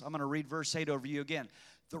this. I'm going to read verse 8 over you again.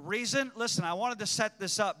 The reason, listen, I wanted to set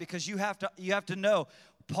this up because you have to know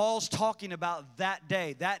Paul's talking about that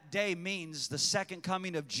day. That day means the second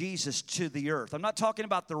coming of Jesus to the earth. I'm not talking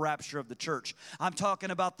about the rapture of the church. I'm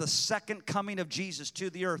talking about the second coming of Jesus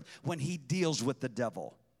to the earth when he deals with the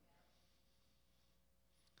devil.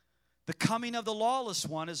 The coming of the lawless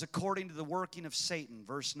one is according to the working of Satan,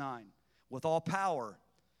 verse 9, with all power,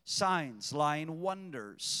 signs, lying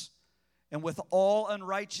wonders, and with all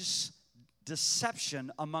unrighteous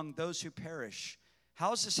deception among those who perish.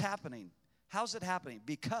 How is this happening? How's it happening?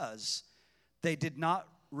 Because they did not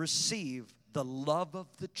receive the love of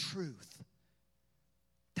the truth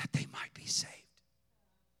that they might be saved.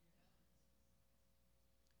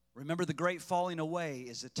 Remember, the great falling away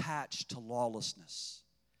is attached to lawlessness.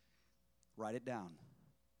 Write it down.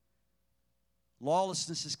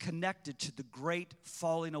 Lawlessness is connected to the great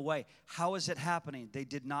falling away. How is it happening? They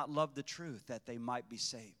did not love the truth that they might be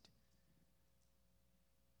saved.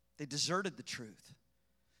 They deserted the truth.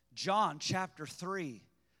 John chapter 3,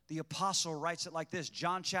 the apostle writes it like this.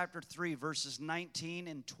 John chapter 3, verses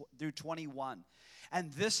 19 through 21.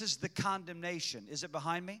 And this is the condemnation. Is it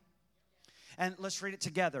behind me? And let's read it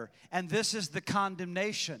together. And this is the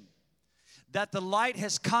condemnation, that the light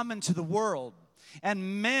has come into the world,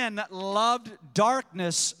 and men loved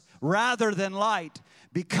darkness rather than light,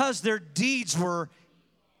 because their deeds were.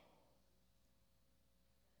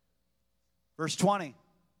 Verse 20.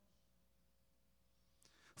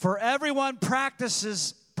 For everyone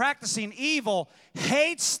practicing evil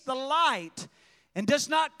hates the light and does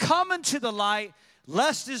not come into the light,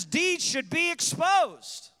 lest his deeds should be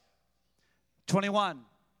exposed. 21.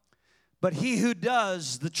 But he who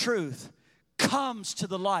does the truth comes to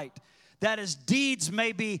the light, that his deeds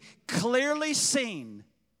may be clearly seen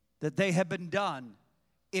that they have been done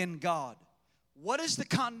in God. What is the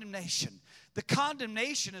condemnation? The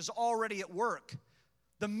condemnation is already at work.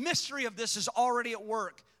 The mystery of this is already at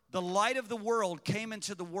work. The light of the world came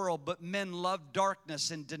into the world, but men loved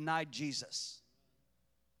darkness and denied Jesus.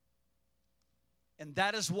 And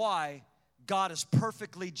that is why God is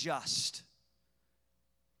perfectly just.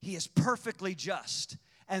 He is perfectly just.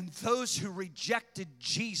 And those who rejected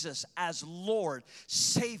Jesus as Lord,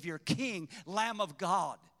 Savior, King, Lamb of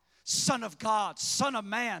God, Son of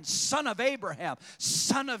Man, Son of Abraham,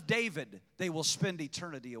 Son of David, they will spend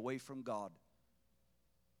eternity away from God.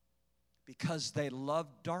 Because they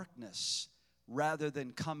loved darkness rather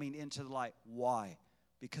than coming into the light. Why?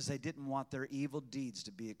 Because they didn't want their evil deeds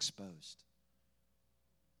to be exposed.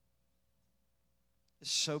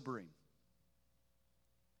 It's sobering.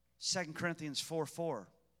 2 Corinthians 4:4.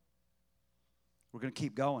 We're going to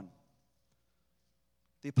keep going.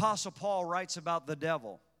 The Apostle Paul writes about the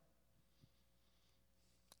devil.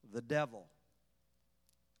 The devil.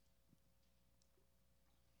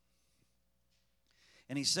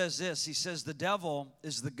 And he says this, he says, the devil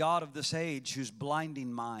is the god of this age who's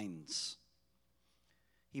blinding minds.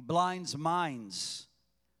 He blinds minds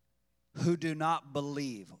who do not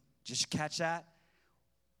believe. Just catch that?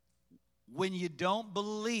 When you don't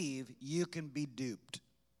believe, you can be duped.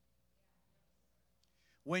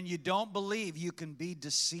 When you don't believe, you can be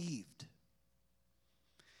deceived.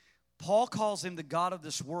 Paul calls him the god of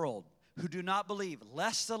this world who do not believe,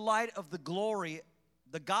 lest the light of the glory,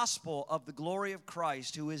 the gospel of the glory of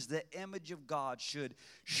Christ, who is the image of God, should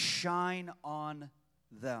shine on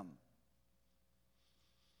them.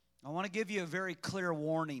 I want to give you a very clear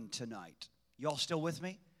warning tonight. Y'all still with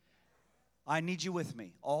me? I need you with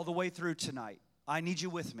me all the way through tonight. I need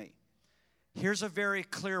you with me. Here's a very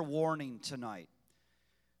clear warning tonight.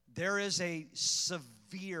 There is a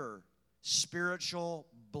severe spiritual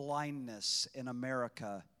blindness in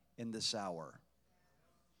America in this hour.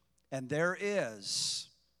 And there is,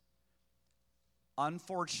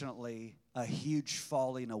 unfortunately, a huge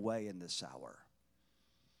falling away in this hour.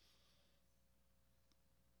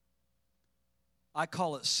 I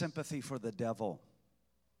call it sympathy for the devil.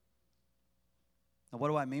 Now, what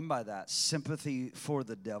do I mean by that? Sympathy for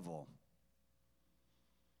the devil.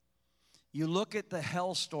 You look at the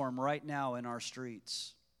hellstorm right now in our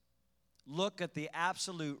streets. Look at the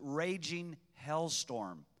absolute raging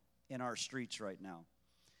hellstorm in our streets right now.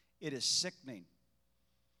 It is sickening.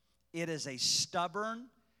 It is a stubborn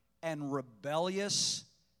and rebellious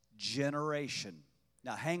generation.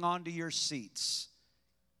 Now hang on to your seats,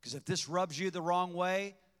 because if this rubs you the wrong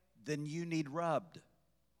way, then you need rubbed.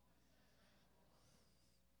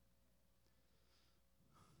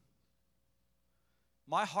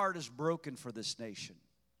 My heart is broken for this nation.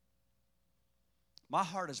 My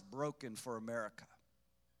heart is broken for America.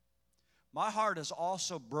 My heart is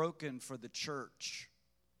also broken for the church.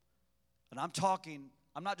 And I'm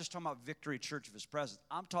not just talking about Victory Church of His Presence.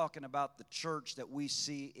 I'm talking about the church that we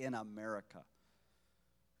see in America.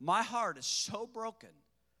 My heart is so broken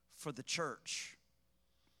for the church.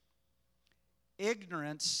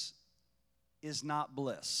 Ignorance is not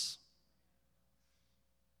bliss.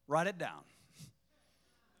 Write it down.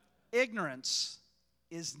 Ignorance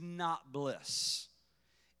is not bliss.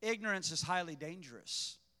 Ignorance is highly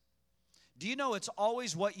dangerous. Do you know it's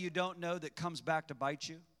always what you don't know that comes back to bite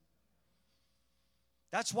you?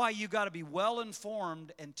 That's why you got to be well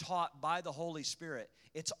informed and taught by the Holy Spirit.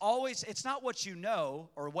 It's not what you know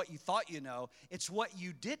or what you thought you know. It's what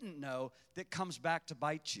you didn't know that comes back to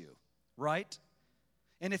bite you, right?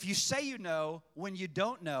 And if you say you know when you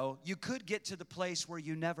don't know, you could get to the place where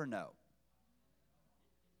you never know.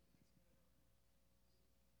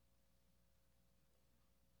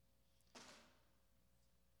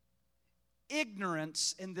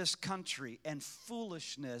 Ignorance in this country and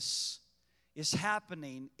foolishness is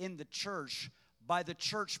happening in the church by the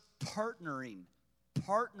church partnering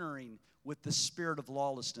with the spirit of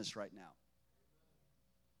lawlessness right now.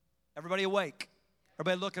 Everybody awake?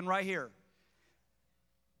 Everybody looking right here.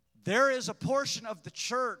 There is a portion of the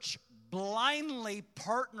church blindly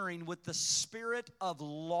partnering with the spirit of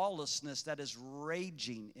lawlessness that is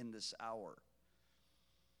raging in this hour.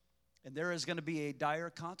 And there is going to be a dire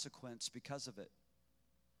consequence because of it.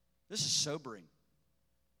 This is sobering.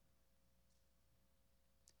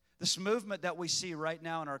 This movement that we see right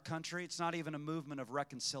now in our country, it's not even a movement of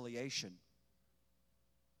reconciliation.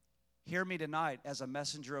 Hear me tonight as a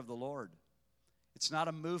messenger of the Lord. It's not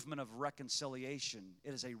a movement of reconciliation.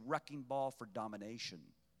 It is a wrecking ball for domination.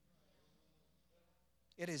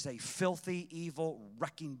 It is a filthy, evil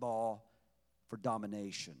wrecking ball for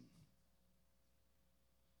domination.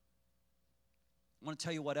 I want to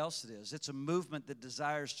tell you what else it is. It's a movement that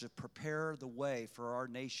desires to prepare the way for our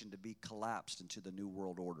nation to be collapsed into the New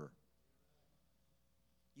World Order.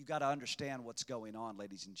 You got to understand what's going on,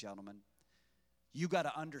 ladies and gentlemen. You got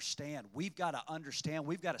to understand. We've got to understand.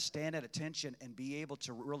 We've got to stand at attention and be able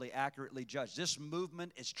to really accurately judge. This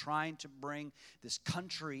movement is trying to bring this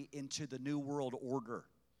country into the New World Order.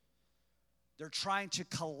 They're trying to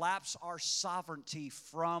collapse our sovereignty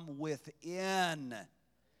from within.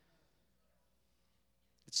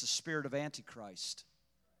 It's the spirit of Antichrist.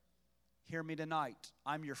 Hear me tonight.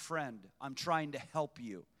 I'm your friend. I'm trying to help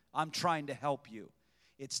you. I'm trying to help you.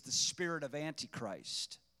 It's the spirit of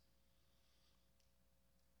Antichrist.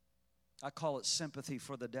 I call it sympathy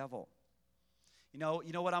for the devil. You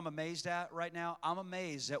know what I'm amazed at right now? I'm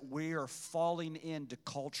amazed that we are falling into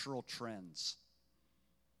cultural trends.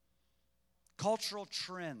 Cultural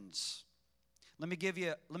trends. Let me give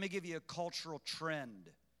you a cultural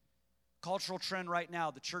trend. Cultural trend right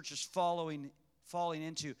now the church is falling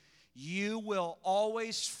into. You will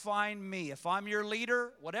always find me. If I'm your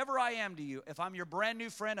leader, whatever I am to you, if I'm your brand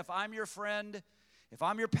new friend, if I'm your friend, if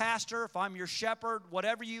I'm your pastor, if I'm your shepherd,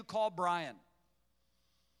 whatever you call Brian,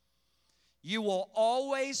 you will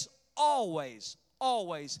always, always,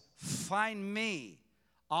 always find me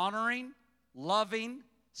honoring, loving,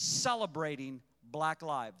 celebrating black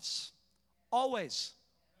lives. Always.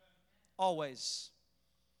 Always.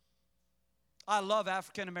 I love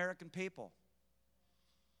African American people.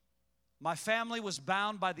 My family was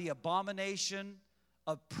bound by the abomination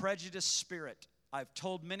of prejudice spirit. I've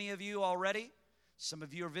told many of you already. Some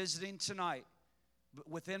of you are visiting tonight. But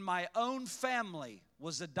within my own family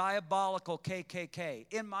was a diabolical KKK.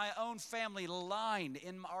 In my own family line,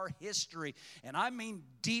 in our history, and I mean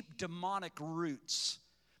deep demonic roots.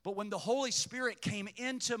 But when the Holy Spirit came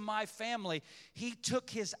into my family, He took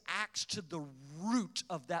His axe to the root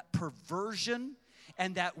of that perversion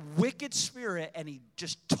and that wicked spirit, and He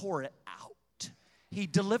just tore it out. He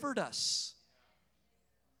delivered us.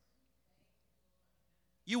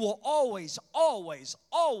 You will always, always,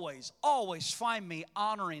 always, always find me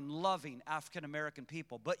honoring, loving African American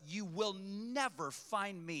people, but you will never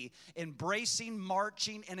find me embracing,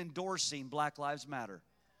 marching, and endorsing Black Lives Matter.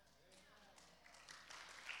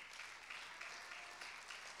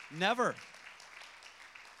 Never.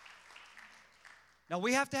 Now,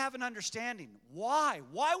 we have to have an understanding. Why?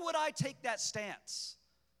 Why would I take that stance?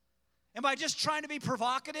 Am I just trying to be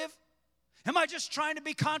provocative? Am I just trying to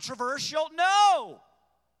be controversial? No.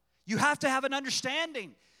 You have to have an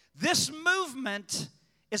understanding. This movement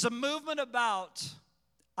is a movement about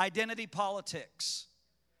identity politics.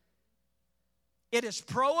 It is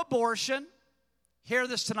pro-abortion. Hear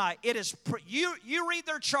this tonight. It is you read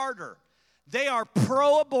their charter. They are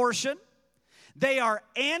pro-abortion. They are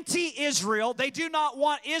anti-Israel. They do not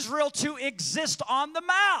want Israel to exist on the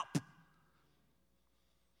map.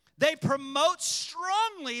 They promote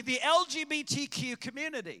strongly the LGBTQ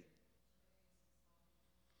community.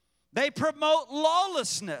 They promote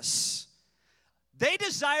lawlessness. They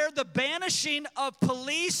desire the banishing of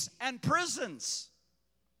police and prisons.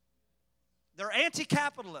 They're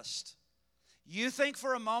anti-capitalist. You think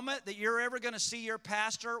for a moment that you're ever going to see your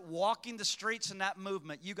pastor walking the streets in that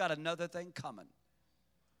movement, you got another thing coming.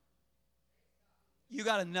 You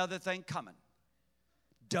got another thing coming.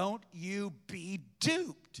 Don't you be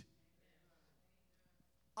duped.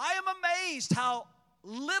 I am amazed how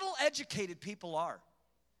little educated people are.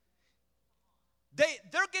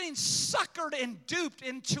 They're getting suckered and duped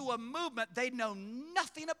into a movement they know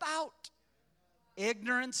nothing about.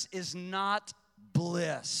 Ignorance is not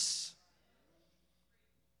bliss.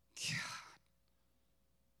 God.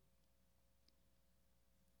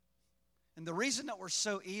 And the reason that we're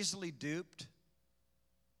so easily duped,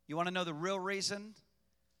 you want to know the real reason?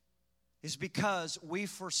 Is because we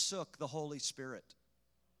forsook the Holy Spirit.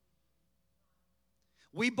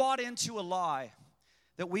 We bought into a lie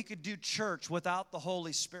that we could do church without the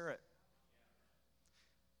Holy Spirit.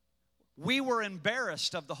 We were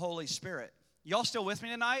embarrassed of the Holy Spirit. Y'all still with me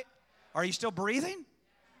tonight? Are you still breathing?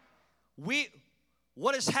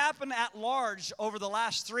 What has happened at large over the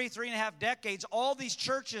last three and a half decades, all these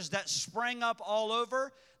churches that sprang up all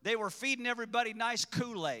over, they were feeding everybody nice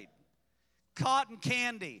Kool-Aid, cotton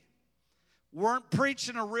candy, weren't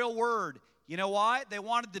preaching a real word. You know why? They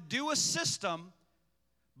wanted to do a system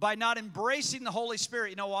by not embracing the Holy Spirit.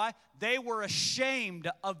 You know why? They were ashamed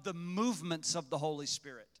of the movements of the Holy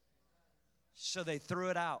Spirit. So they threw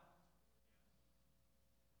it out.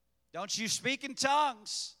 Don't you speak in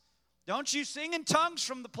tongues. Don't you sing in tongues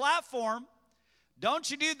from the platform. Don't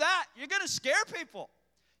you do that. You're going to scare people.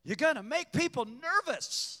 You're going to make people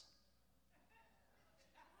nervous.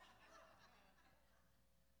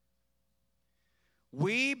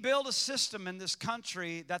 We build a system in this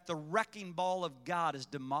country that the wrecking ball of God is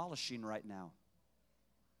demolishing right now.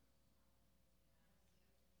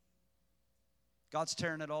 God's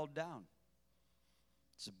tearing it all down.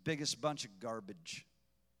 It's the biggest bunch of garbage.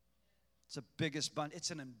 It's the biggest bunch. It's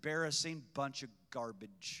an embarrassing bunch of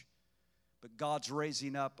garbage. But God's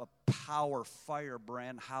raising up a power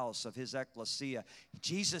firebrand house of His ecclesia.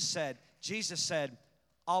 Jesus said,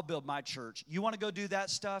 I'll build my church. You want to go do that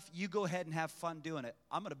stuff? You go ahead and have fun doing it.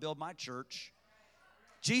 I'm going to build my church.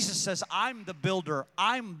 Jesus says, I'm the builder.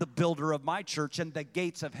 I'm the builder of my church, and the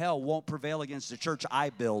gates of hell won't prevail against the church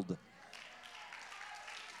I build.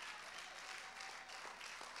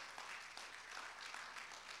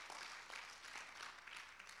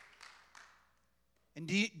 And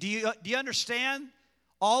do you understand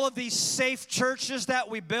all of these safe churches that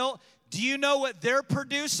we built? Do you know what they're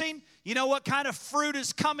producing? You know what kind of fruit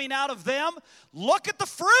is coming out of them? Look at the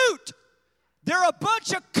fruit. They're a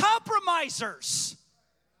bunch of compromisers.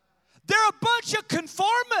 They're a bunch of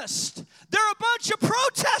conformists. They're a bunch of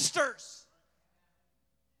protesters.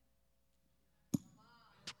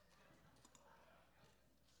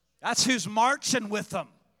 That's who's marching with them.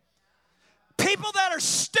 People that are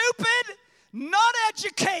stupid, not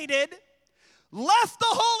educated, left the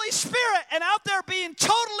Holy Spirit and out there being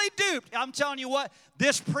totally duped. I'm telling you what,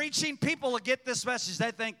 this preaching, people will get this message.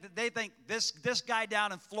 They think this guy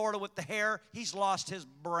down in Florida with the hair, he's lost his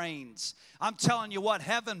brains. I'm telling you what,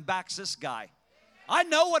 heaven backs this guy. I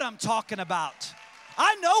know what I'm talking about.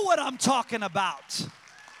 I know what I'm talking about.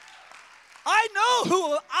 I know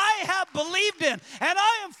who I have believed in, and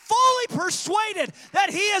I am fully persuaded that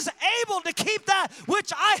He is able to keep that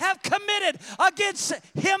which I have committed against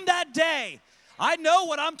Him that day. I know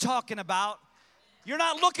what I'm talking about. You're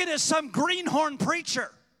not looking at some greenhorn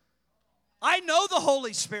preacher. I know the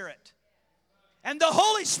Holy Spirit. And the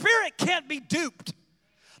Holy Spirit can't be duped.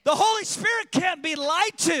 The Holy Spirit can't be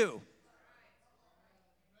lied to.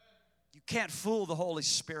 You can't fool the Holy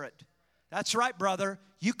Spirit. That's right, brother.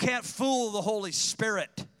 You can't fool the Holy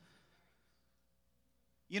Spirit.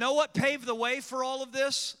 You know what paved the way for all of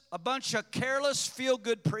this? A bunch of careless,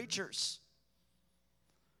 feel-good preachers.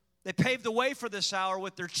 They paved the way for this hour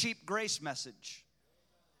with their cheap grace message.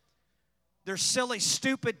 Their silly,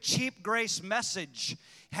 stupid, cheap grace message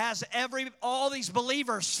has all these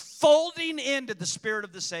believers folding into the spirit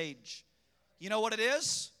of this age. You know what it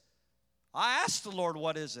is? I asked the Lord,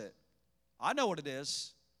 what is it? I know what it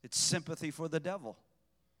is. It's sympathy for the devil.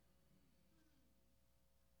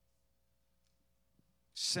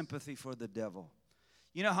 Sympathy for the devil.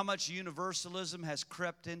 You know how much universalism has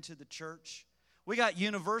crept into the church? We got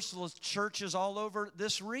universalist churches all over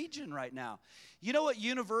this region right now. You know what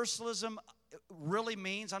universalism really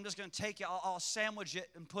means? I'm just going to take you, I'll sandwich it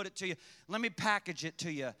and put it to you. Let me package it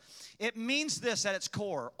to you. It means this at its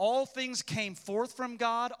core: all things came forth from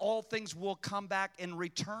God, all things will come back and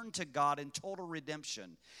return to God in total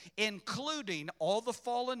redemption, including all the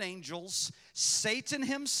fallen angels, Satan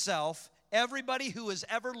himself, everybody who has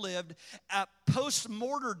ever lived. At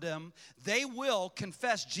post-mortem, they will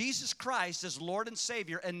confess Jesus Christ as Lord and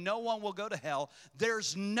Savior, and no one will go to hell.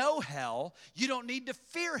 There's no hell. You don't need to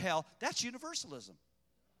fear hell. That's universalism.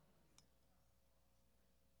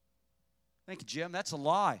 Thank you, Jim. That's a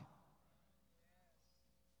lie.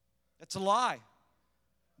 That's a lie.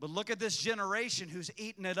 But look at this generation who's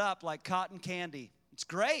eating it up like cotton candy. It's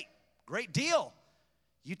great. Great deal.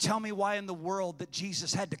 You tell me why in the world that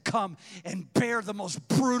Jesus had to come and bear the most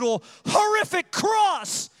brutal, horrific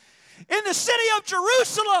cross in the city of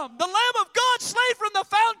Jerusalem. The Lamb of God, slain from the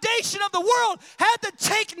foundation of the world, had to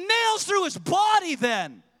take nails through his body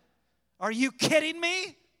then. Are you kidding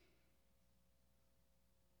me?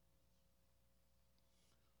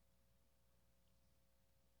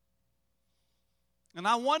 And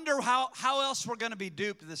I wonder how else we're going to be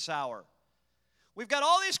duped this hour. We've got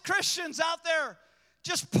all these Christians out there,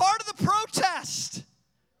 just part of the protest.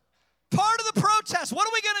 Part of the protest. What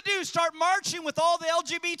are we going to do? Start marching with all the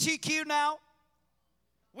LGBTQ now?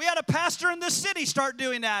 We had a pastor in this city start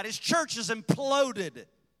doing that. His church is imploded.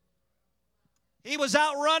 He was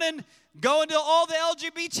out running, going to all the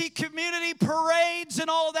LGBT community parades and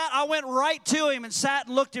all that. I went right to him and sat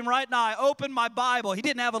and looked him right in the eye. Opened my Bible. He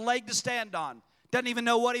didn't have a leg to stand on. Doesn't even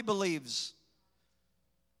know what he believes.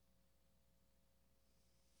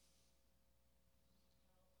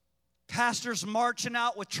 Pastors marching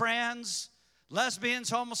out with trans, lesbians,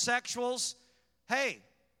 homosexuals. Hey,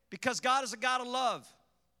 because God is a God of love.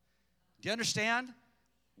 Do you understand?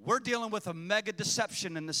 We're dealing with a mega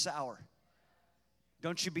deception in this hour.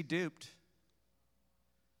 Don't you be duped.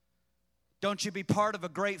 Don't you be part of a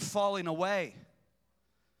great falling away.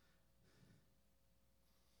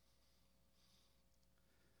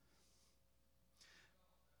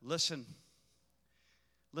 Listen,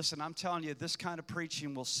 I'm telling you, this kind of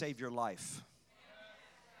preaching will save your life.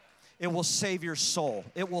 It will save your soul.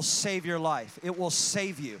 It will save your life. It will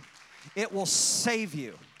save you. It will save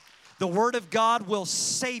you. The Word of God will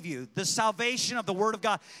save you. The salvation of the Word of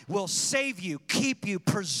God will save you, keep you,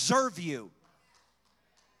 preserve you.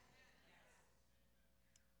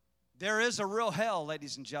 There is a real hell,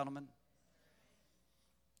 ladies and gentlemen.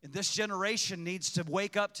 And this generation needs to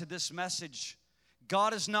wake up to this message.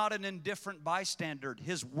 God is not an indifferent bystander.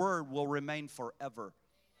 His word will remain forever.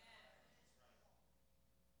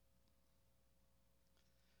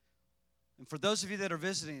 And for those of you that are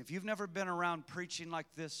visiting, if you've never been around preaching like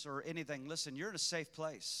this or anything, listen, you're in a safe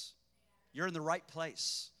place. You're in the right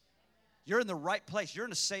place. You're in the right place. You're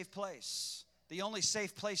in a safe place. The only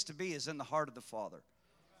safe place to be is in the heart of the Father.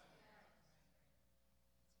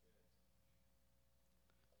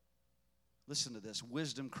 Listen to this.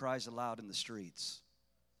 Wisdom cries aloud in the streets.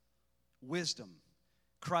 Wisdom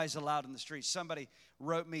cries aloud in the streets. Somebody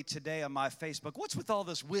wrote me today on my Facebook, what's with all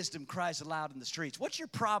this wisdom cries aloud in the streets? What's your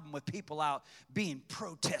problem with people out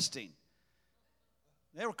protesting?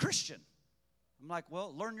 They were Christian. I'm like,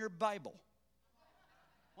 well, learn your Bible.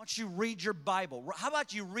 Why don't you read your Bible? How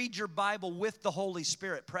about you read your Bible with the Holy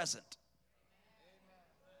Spirit present?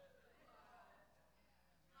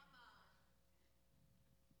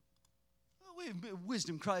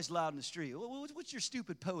 Wisdom cries loud in the street. What's your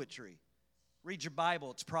stupid poetry? Read your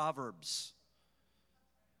Bible. It's Proverbs.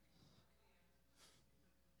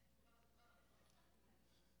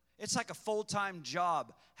 It's like a full-time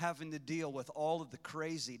job having to deal with all of the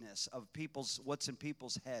craziness of what's in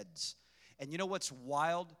people's heads. And you know what's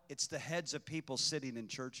wild? It's the heads of people sitting in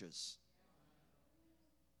churches.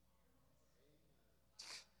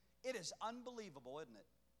 It is unbelievable, isn't it?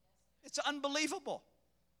 It's unbelievable.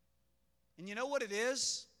 And you know what it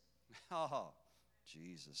is? Oh,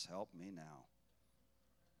 Jesus, help me now.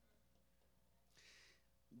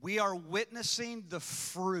 We are witnessing the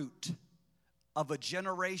fruit of a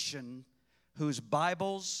generation whose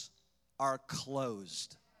Bibles are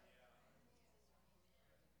closed.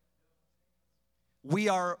 We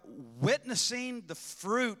are witnessing the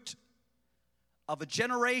fruit of a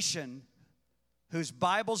generation whose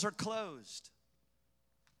Bibles are closed,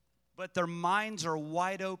 but their minds are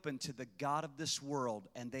wide open to the God of this world,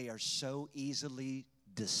 and they are so easily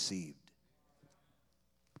deceived.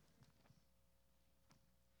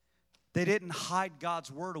 They didn't hide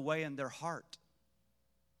God's word away in their heart.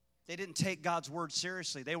 They didn't take God's word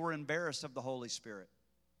seriously. They were embarrassed of the Holy Spirit.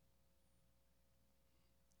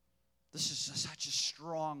 This is such a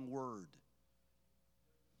strong word.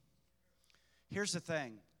 Here's the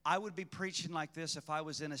thing. I would be preaching like this if I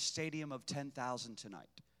was in a stadium of 10,000 tonight.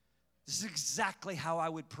 This is exactly how I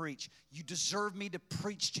would preach. You deserve me to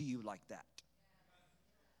preach to you like that.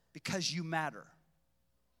 Because you matter.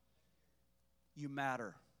 You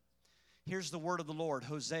matter. Here's the word of the Lord,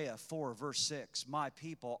 Hosea 4, verse 6. My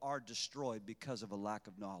people are destroyed because of a lack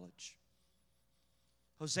of knowledge.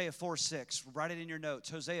 Hosea 4, 6. Write it in your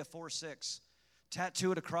notes. Hosea 4, 6.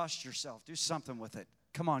 Tattoo it across yourself. Do something with it.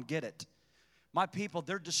 Come on, get it. My people,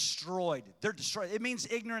 they're destroyed. They're destroyed. It means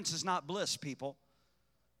ignorance is not bliss, people.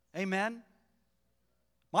 Amen?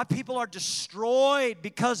 My people are destroyed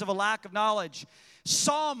because of a lack of knowledge.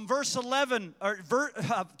 Psalm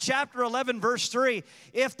chapter 11, verse 3.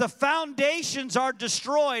 If the foundations are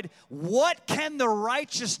destroyed, what can the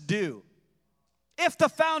righteous do? If the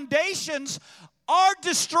foundations are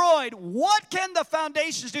destroyed, what can the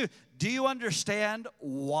foundations do? Do you understand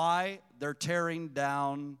why they're tearing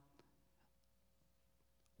down?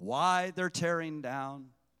 Why they're tearing down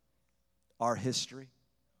our history?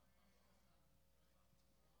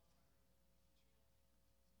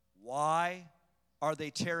 Why are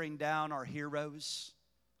they tearing down our heroes?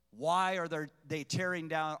 Why are they tearing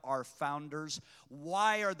down our founders?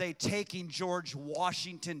 Why are they taking George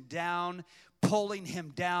Washington down, pulling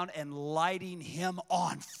him down, and lighting him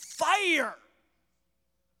on fire?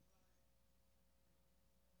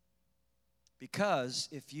 Because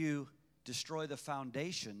if you destroy the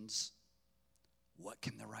foundations, what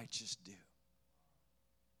can the righteous do?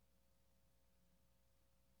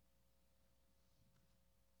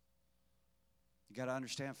 You got to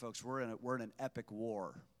understand, folks, we're in an epic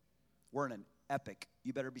war. We're in an epic.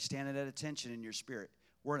 You better be standing at attention in your spirit.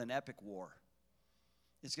 We're in an epic war.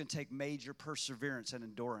 It's going to take major perseverance and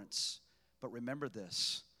endurance. But remember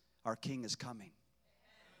this, our King is coming.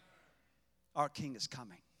 Our King is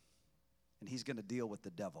coming. And he's going to deal with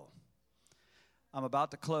the devil. I'm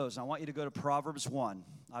about to close. I want you to go to Proverbs 1.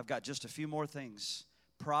 I've got just a few more things.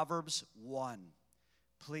 Proverbs 1.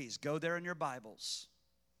 Please, go there in your Bibles.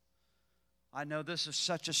 I know this is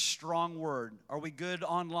such a strong word. Are we good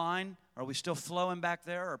online? Are we still flowing back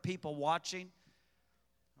there? Are people watching?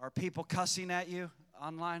 Are people cussing at you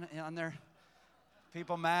online on there?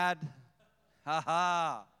 People mad? Ha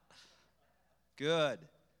ha. Good.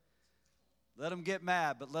 Let them get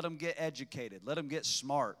mad, but let them get educated. Let them get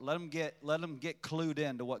smart. Let them get clued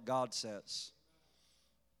into what God says.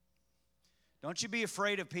 Don't you be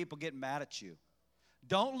afraid of people getting mad at you.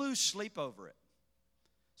 Don't lose sleep over it.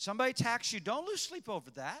 Somebody attacks you, don't lose sleep over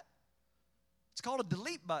that. It's called a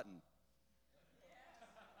delete button.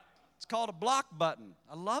 It's called a block button.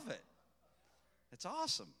 I love it. It's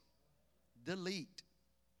awesome. Delete.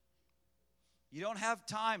 You don't have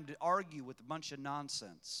time to argue with a bunch of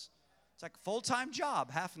nonsense. It's like a full-time job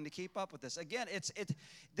having to keep up with this. Again, it's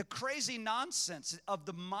the crazy nonsense of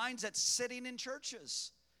the minds that's sitting in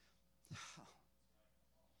churches.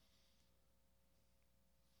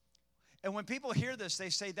 And when people hear this,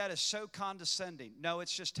 they say that is so condescending. No,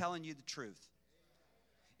 it's just telling you the truth.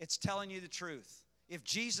 It's telling you the truth. If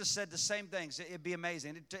Jesus said the same things, it'd be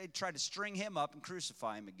amazing. It'd try to string him up and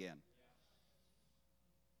crucify him again.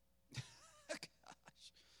 Gosh.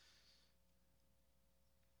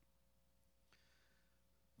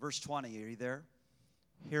 Verse 20, are you there?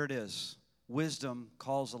 Here it is. Wisdom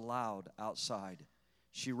calls aloud outside.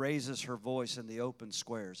 She raises her voice in the open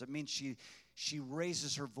squares. It means she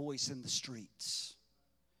raises her voice in the streets.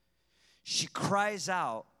 She cries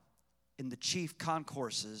out in the chief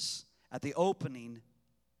concourses at the opening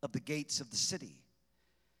of the gates of the city.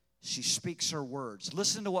 She speaks her words.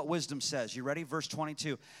 Listen to what wisdom says. You ready? Verse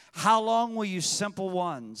 22. How long will you simple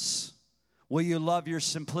ones, will you love your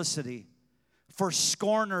simplicity? For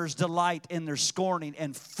scorners delight in their scorning,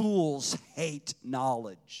 and fools hate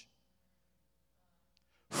knowledge.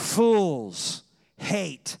 Fools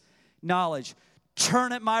hate knowledge.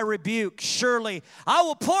 Turn at my rebuke. Surely I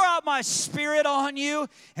will pour out my spirit on you,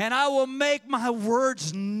 and I will make my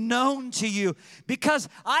words known to you. Because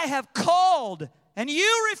I have called and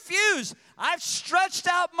you refuse, I've stretched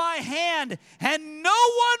out my hand and no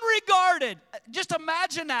one regarded. Just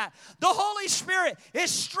imagine that. The Holy Spirit is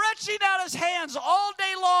stretching out his hands all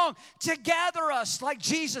day long to gather us. Like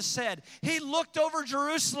Jesus said, he looked over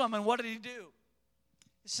Jerusalem, and what did he do?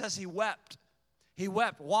 It says he wept. He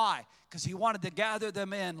wept. Why? Because he wanted to gather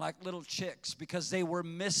them in like little chicks, because they were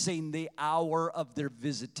missing the hour of their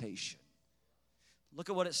visitation. Look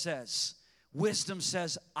at what it says. Wisdom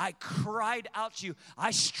says, I cried out to you.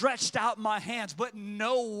 I stretched out my hands, but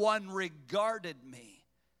no one regarded me,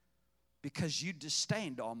 because you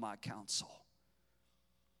disdained all my counsel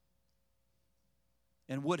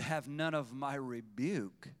and would have none of my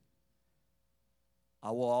rebuke.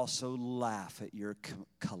 I will also laugh at your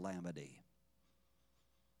calamity.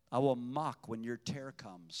 I will mock when your terror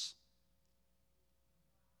comes.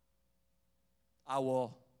 I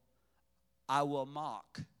will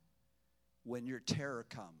mock when your terror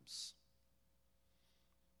comes.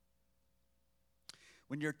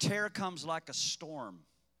 When your terror comes like a storm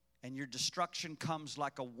and your destruction comes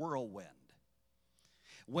like a whirlwind.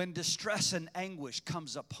 When distress and anguish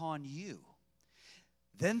comes upon you,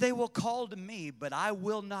 then they will call to me, but I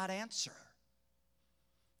will not answer.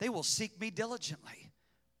 They will seek me diligently,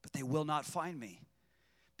 but they will not find me,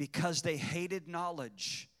 because they hated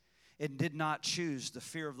knowledge and did not choose the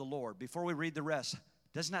fear of the Lord. Before we read the rest,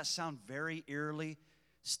 doesn't that sound very eerily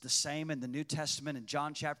the same in the New Testament in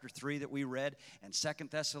John chapter 3 that we read, and 2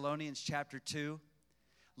 Thessalonians chapter 2?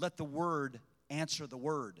 Let the Word answer the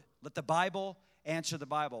Word. Let the Bible answer the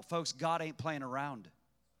Bible. Folks, God ain't playing around.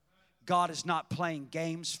 God is not playing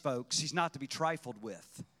games, folks. He's not to be trifled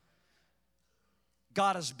with.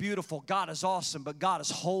 God is beautiful, God is awesome, but God is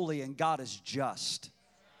holy and God is just.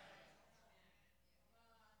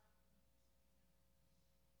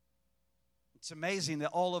 It's amazing that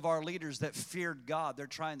all of our leaders that feared God, they're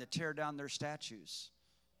trying to tear down their statues.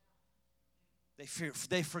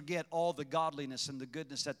 They forget all the godliness and the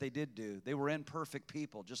goodness that they did do. They were imperfect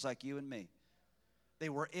people, just like you and me. They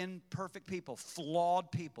were imperfect people,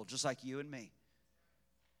 flawed people, just like you and me.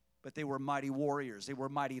 But they were mighty warriors. They were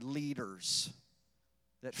mighty leaders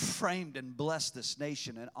that framed and blessed this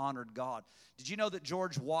nation and honored God. Did you know that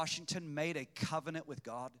George Washington made a covenant with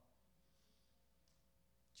God?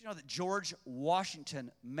 Did you know that George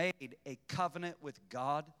Washington made a covenant with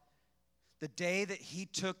God? The day that he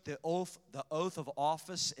took the oath of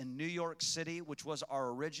office in New York City, which was our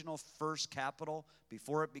original first capital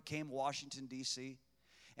before it became Washington, D.C.,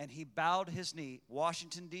 and he bowed his knee,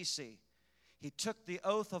 Washington, D.C., he took the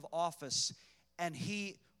oath of office and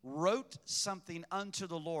he wrote something unto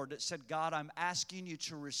the Lord that said, God, I'm asking you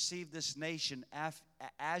to receive this nation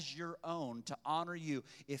as your own, to honor you.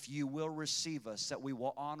 If you will receive us, that we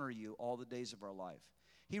will honor you all the days of our life.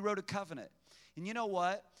 He wrote a covenant. And you know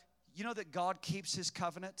what? You know that God keeps his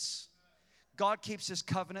covenants? God keeps his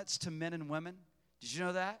covenants to men and women. Did you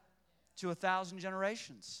know that? To 1,000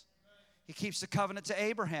 generations. He keeps the covenant to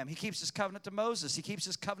Abraham. He keeps his covenant to Moses. He keeps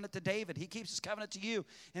his covenant to David. He keeps his covenant to you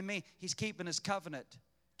and me. He's keeping his covenant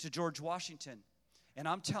to George Washington. And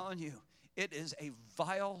I'm telling you, it is a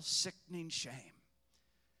vile, sickening shame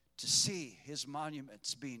to see his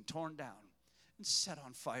monuments being torn down and set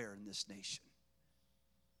on fire in this nation.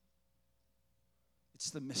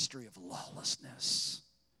 It's the mystery of lawlessness.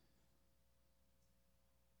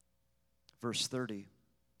 Verse 30,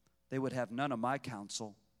 they would have none of my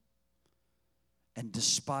counsel and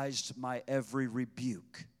despised my every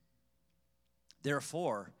rebuke.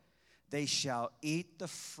 Therefore, they shall eat the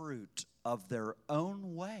fruit of their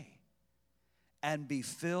own way and be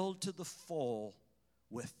filled to the full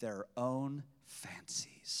with their own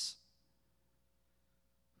fancies.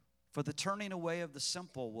 For the turning away of the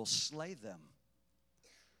simple will slay them,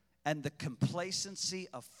 and the complacency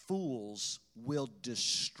of fools will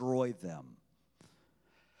destroy them.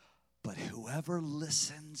 But whoever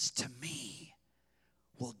listens to me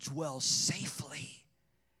will dwell safely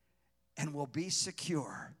and will be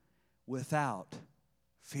secure without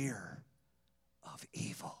fear of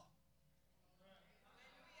evil.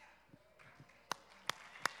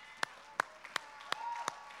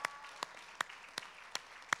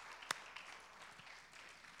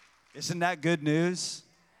 Isn't that good news?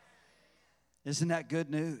 Isn't that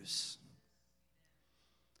good news?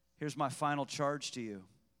 Here's my final charge to you.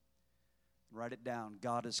 Write it down.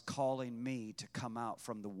 God is calling me to come out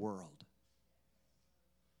from the world.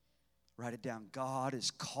 Write it down. God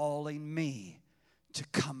is calling me to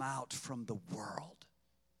come out from the world.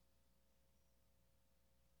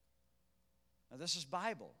 Now this is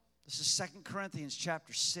Bible. This is 2 Corinthians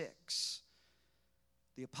chapter 6.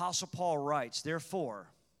 The Apostle Paul writes,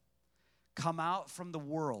 therefore, come out from the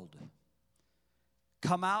world.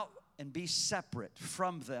 Come out and be separate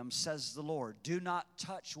from them, says the Lord. Do not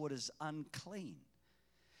touch what is unclean.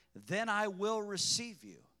 Then I will receive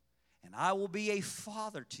you, and I will be a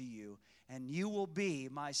father to you, and you will be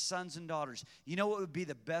my sons and daughters. You know what would be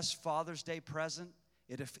the best Father's Day present?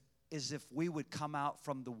 Is if we would come out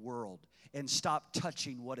from the world and stop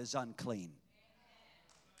touching what is unclean.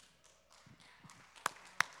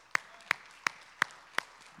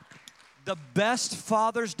 The best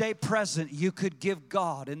Father's Day present you could give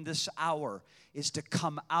God in this hour is to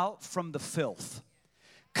come out from the filth.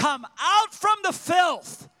 Come out from the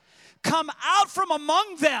filth. Come out from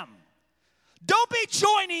among them. Don't be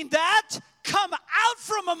joining that. Come out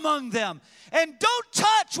from among them. And don't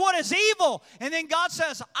touch what is evil. And then God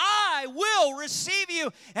says, I will receive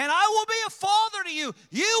you, and I will be a father to you.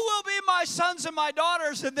 You will be my sons and my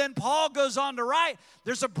daughters. And then Paul goes on to write.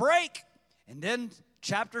 There's a break. And then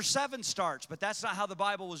chapter 7 starts, but that's not how the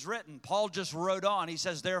Bible was written. Paul just wrote on. He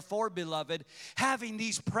says, therefore, beloved, having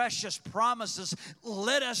these precious promises,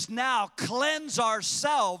 let us now cleanse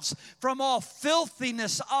ourselves from all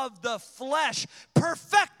filthiness of the flesh,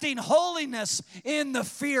 perfecting holiness in the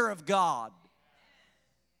fear of God.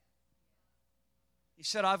 He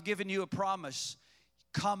said, I've given you a promise.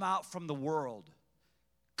 Come out from the world.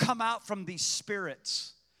 Come out from these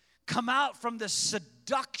spirits. Come out from the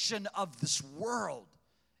seduction of this world.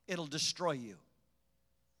 It'll destroy you.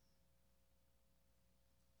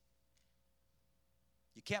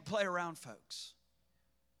 You can't play around, folks.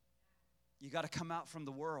 You got to come out from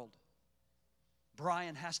the world.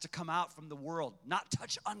 Brian has to come out from the world, not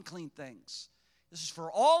touch unclean things. This is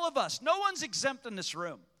for all of us. No one's exempt in this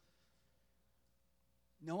room.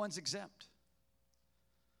 No one's exempt.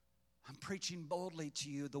 I'm preaching boldly to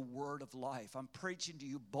you the word of life. I'm preaching to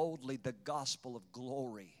you boldly the gospel of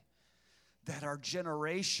glory that our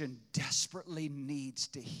generation desperately needs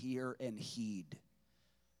to hear and heed.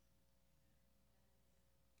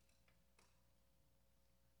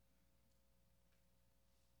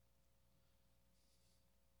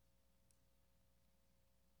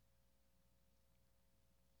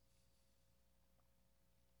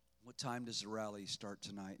 What time does the rally start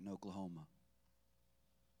tonight in Oklahoma?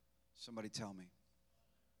 Somebody tell me.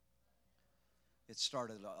 It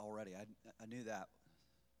started already. I knew that.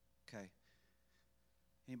 Okay.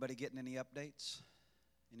 Anybody getting any updates?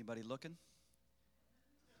 Anybody looking?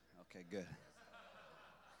 Okay, good.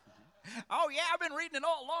 Oh, yeah, I've been reading it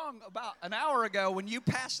all along about an hour ago when you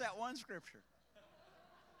passed that one scripture.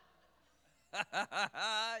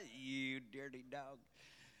 You dirty dog.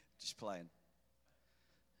 Just playing.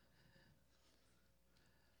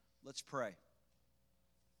 Let's pray.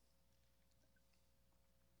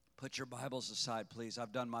 Put your Bibles aside, please.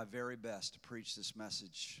 I've done my very best to preach this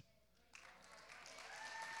message.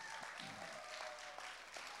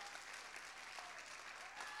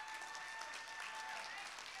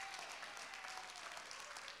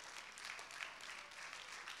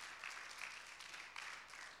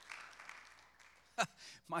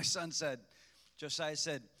 My son said, Josiah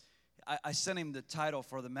said, I sent him the title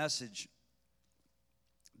for the message,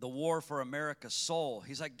 The War for America's Soul.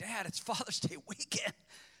 He's like, Dad, it's Father's Day weekend.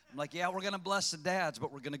 I'm like, yeah, we're going to bless the dads,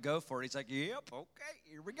 but we're going to go for it. He's like, yep, okay,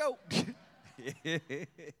 here we go.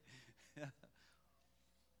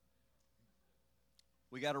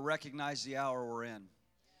 We got to recognize the hour we're in.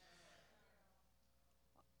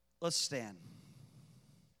 Let's stand.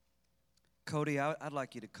 Cody, I'd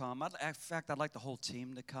like you to come. In fact, I'd like the whole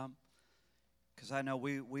team to come because I know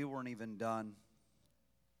we weren't even done.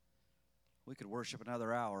 We could worship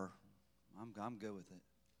another hour. I'm good with it.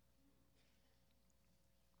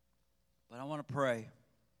 But I want to pray.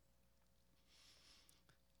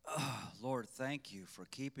 Oh, Lord, thank you for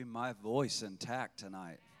keeping my voice intact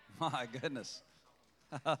tonight. My goodness.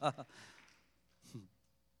 Thank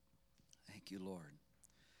you, Lord.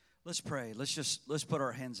 Let's pray. Let's put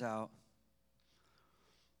our hands out.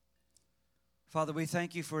 Father, we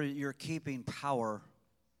thank you for your keeping power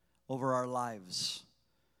over our lives.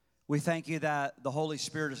 We thank you that the Holy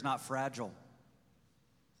Spirit is not fragile.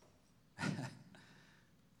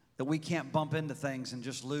 That we can't bump into things and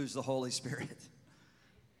just lose the Holy Spirit.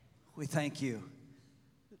 We thank you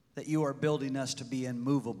that you are building us to be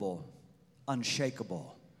immovable,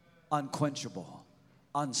 unshakable, unquenchable,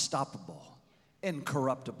 unstoppable,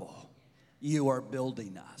 incorruptible. You are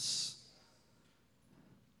building us.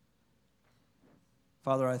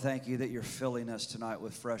 Father, I thank you that you're filling us tonight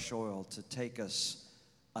with fresh oil to take us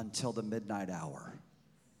until the midnight hour.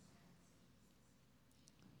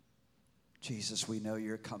 Jesus, we know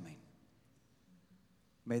you're coming.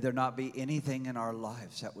 May there not be anything in our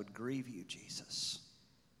lives that would grieve you, Jesus.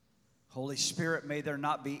 Holy Spirit, may there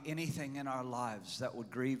not be anything in our lives that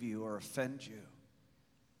would grieve you or offend you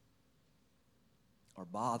or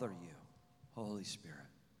bother you, Holy Spirit.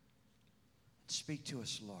 Speak to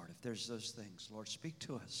us, Lord. If there's those things, Lord, speak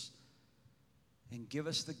to us and give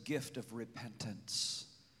us the gift of repentance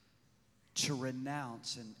to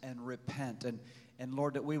renounce and repent. And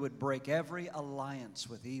Lord, that we would break every alliance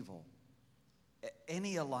with evil.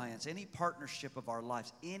 Any alliance, any partnership of our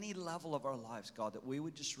lives, any level of our lives, God, that we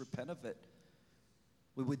would just repent of it.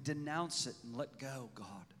 We would denounce it and let go,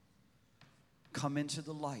 God. Come into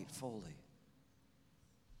the light fully.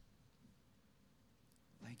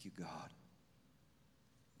 Thank you, God.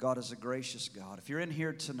 God is a gracious God. If you're in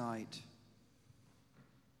here tonight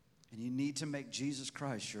and you need to make Jesus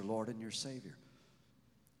Christ your Lord and your Savior,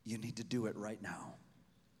 you need to do it right now.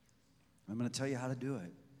 I'm going to tell you how to do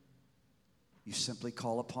it. You simply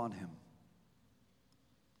call upon Him.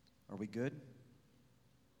 Are we good?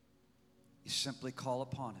 You simply call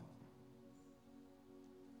upon Him.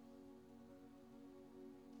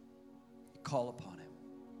 You call upon Him.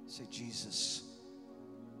 Say, Jesus,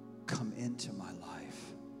 come into my life.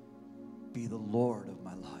 Be the Lord of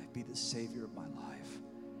my life. Be the Savior of my life.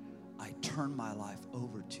 I turn my life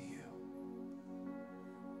over to you.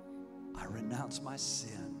 I renounce my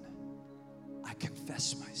sin. I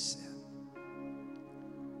confess my sin.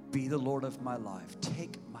 Be the Lord of my life.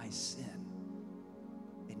 Take my sin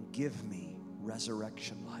and give me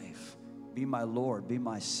resurrection life. Be my Lord. Be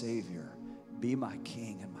my Savior. Be my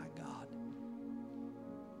King and my God.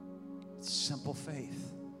 It's simple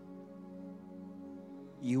faith.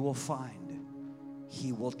 You will find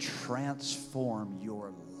He will transform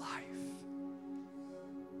your life.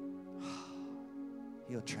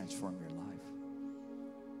 He'll transform your life.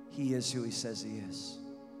 He is who He says He is.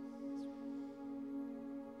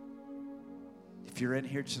 If you're in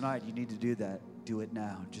here tonight, you need to do that. Do it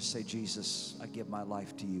now. Just say, Jesus, I give my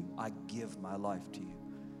life to you. I give my life to you.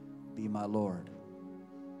 Be my Lord.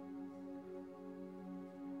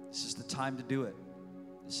 This is the time to do it.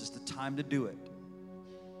 This is the time to do it.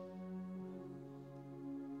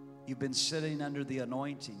 You've been sitting under the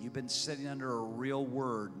anointing. You've been sitting under a real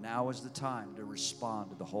word. Now is the time to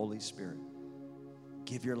respond to the Holy Spirit.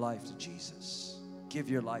 Give your life to Jesus. Give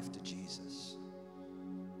your life to Jesus.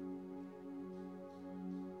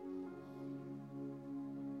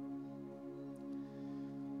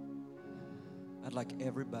 I'd like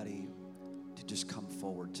everybody to just come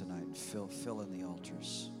forward tonight and fill in the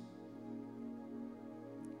altars.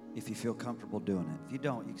 If you feel comfortable doing it. If you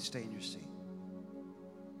don't, you can stay in your seat.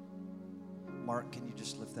 Mark, can you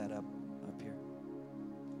just lift that up here?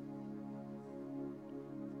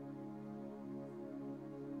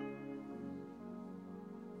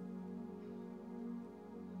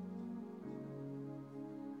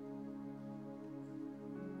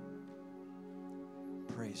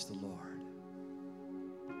 Praise the Lord.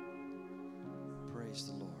 Praise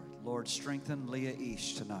the Lord. Lord, strengthen Leah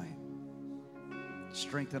Ish tonight.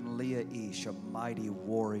 Strengthen Leah Ish, a mighty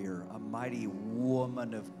warrior, a mighty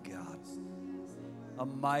woman of God, a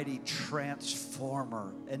mighty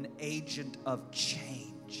transformer, an agent of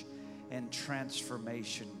change and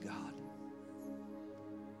transformation, God.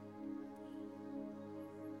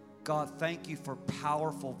 God, thank you for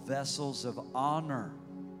powerful vessels of honor,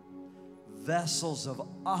 vessels of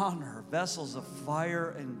honor, vessels of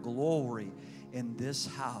fire and glory in this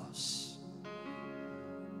house.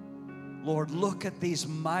 Lord, look at these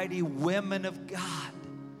mighty women of God.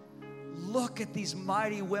 Look at these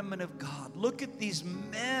mighty women of God. Look at these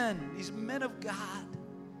men of God.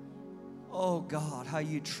 Oh God, how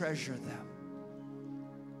you treasure them.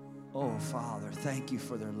 Oh Father, thank you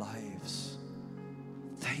for their lives.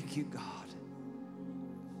 Thank you, God.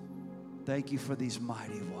 Thank you for these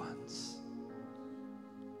mighty ones.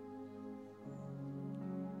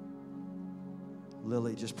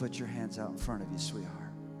 Lily, just put your hands out in front of you, sweetheart.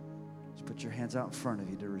 Just put your hands out in front of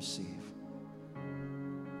you to receive.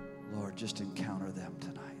 Lord, just encounter them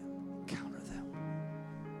tonight. Encounter them.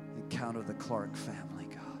 Encounter the Clark family,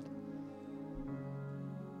 God.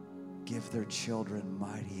 Give their children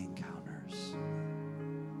mighty encounters.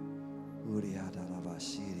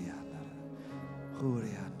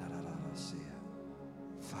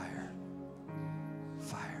 Fire.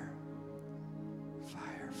 Fire.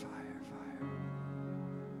 Fire, fire, fire.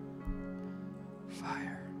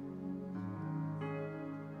 Fire.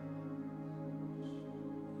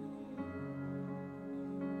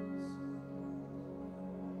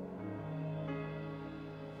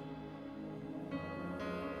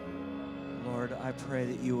 Lord, I pray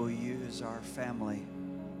that you will use our family,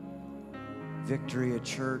 Victory, a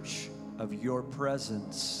church of your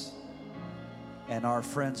presence and our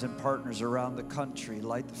friends and partners around the country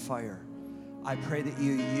light the fire. I pray that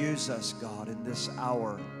you use us, God, in this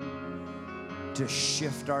hour to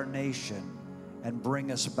shift our nation and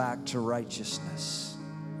bring us back to righteousness.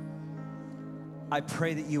 I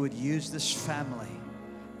pray that you would use this family,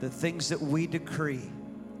 the things that we decree,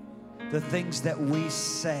 the things that we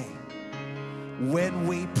say, when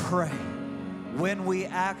we pray, when we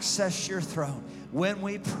access your throne, when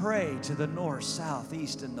we pray to the north, south,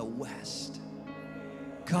 east, and the west.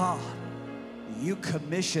 God, you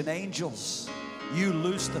commission angels. You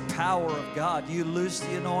loose the power of God. You loose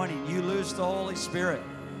the anointing. You loose the Holy Spirit.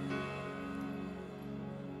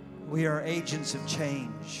 We are agents of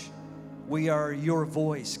change. We are your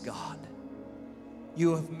voice, God.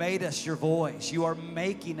 You have made us your voice. You are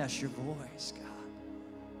making us your voice, God.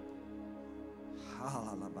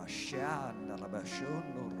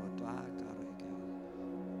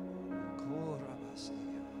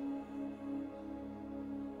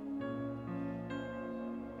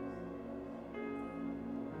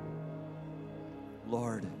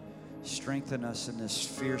 Lord, strengthen us in this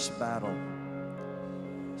fierce battle.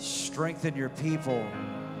 Strengthen your people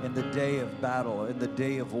in the day of battle, in the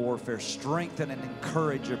day of warfare. Strengthen and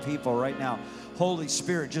encourage your people right now. Holy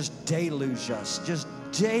Spirit, just deluge us. Just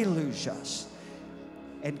deluge us.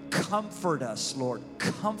 And comfort us, Lord.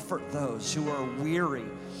 Comfort those who are weary.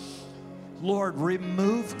 Lord,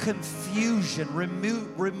 remove confusion.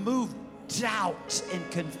 Remove doubt and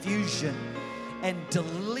confusion and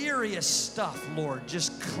delirious stuff, Lord.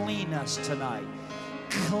 Just clean us tonight.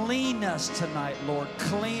 Clean us tonight, Lord.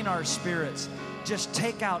 Clean our spirits. Just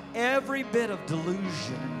take out every bit of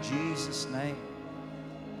delusion in Jesus' name.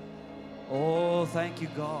 Oh, thank you,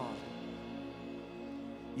 God.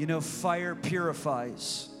 You know, fire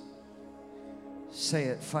purifies. Say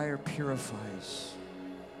it, fire purifies.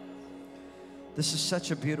 This is such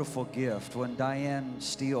a beautiful gift. When Diane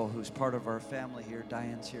Steele, who's part of our family here,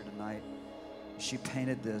 Diane's here tonight, she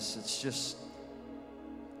painted this. It's just,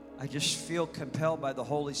 I just feel compelled by the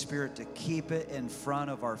Holy Spirit to keep it in front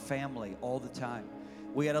of our family all the time.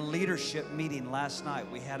 We had a leadership meeting last night.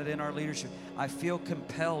 We had it in our leadership. I feel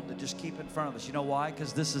compelled to just keep it in front of us. You know why?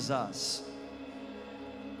 Because this is us.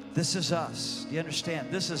 This is us. Do you understand?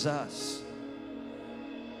 This is us.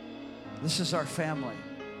 This is our family.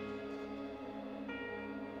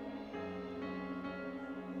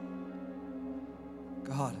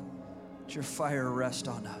 God, let your fire rest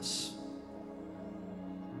on us.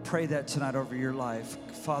 Pray that tonight over your life.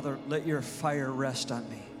 Father, let your fire rest on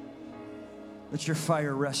me. Let your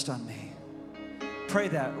fire rest on me. Pray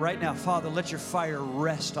that right now. Father, let your fire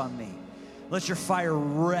rest on me. Let your fire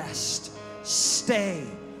rest. Stay.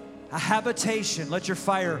 A habitation. Let your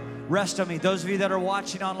fire rest on me. Those of you that are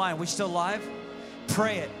watching online, we still live?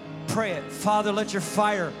 Pray it. Pray it. Father, let your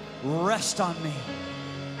fire rest on me.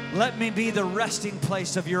 Let me be the resting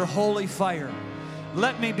place of your holy fire.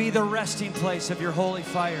 Let me be the resting place of your holy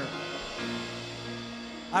fire.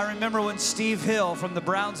 I remember when Steve Hill from the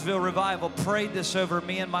Brownsville Revival prayed this over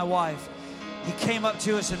me and my wife. He came up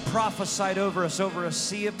to us and prophesied over us, over a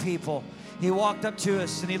sea of people. He walked up to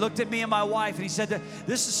us and he looked at me and my wife and he said,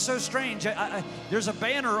 "This is so strange. There's a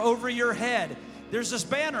banner over your head. There's this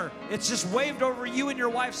banner. It's just waved over you and your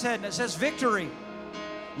wife's head and it says victory.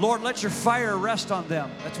 Lord, let your fire rest on them."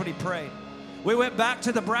 That's what he prayed. We went back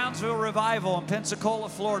to the Brownsville Revival in Pensacola,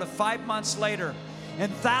 Florida 5 months later.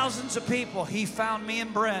 And thousands of people, he found me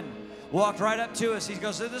and Bren, walked right up to us. He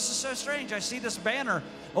goes, "This is so strange. I see this banner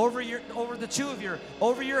over the two of you,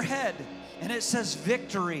 over your head. And it says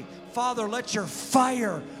victory. Father, let your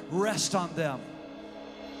fire rest on them."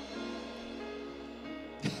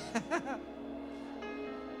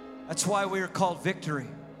 That's why we are called Victory,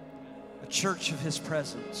 a church of his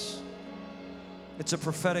presence. It's a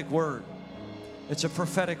prophetic word. It's a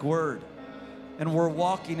prophetic word. And we're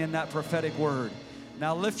walking in that prophetic word.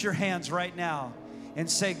 Now lift your hands right now and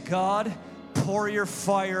say, "God, pour your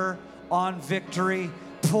fire on Victory.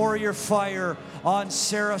 Pour your fire on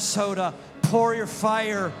Sarasota. Pour your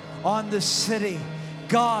fire on this city.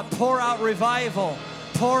 God, pour out revival.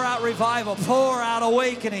 Pour out revival. Pour out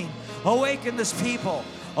awakening. Awaken this people.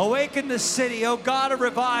 Awaken this city. Oh, God of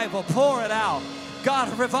revival, pour it out. God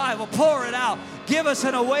of revival, pour it out. Give us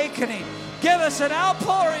an awakening. Give us an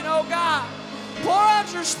outpouring, oh God. Pour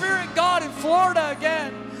out your Spirit, God, in Florida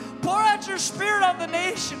again. Pour out your Spirit on the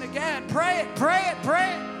nation again. Pray it, pray it,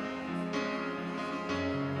 pray it.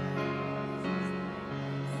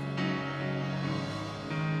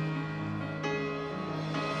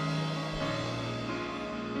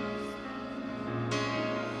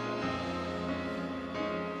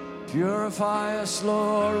 Purify us,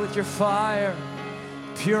 Lord, with your fire.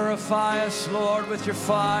 Purify us, Lord, with your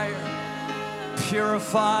fire.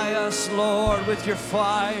 Purify us, Lord, with your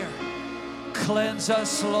fire. Cleanse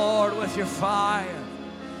us, Lord, with your fire.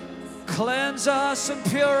 Cleanse us and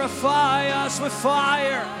purify us with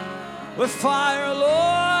fire. With fire,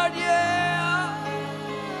 Lord, yeah.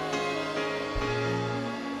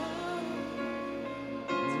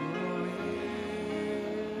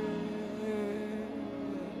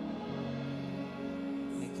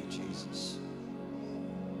 Thank you, Jesus.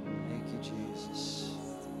 Thank you, Jesus.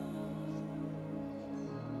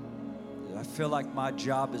 I feel like my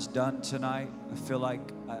job is done tonight. I feel like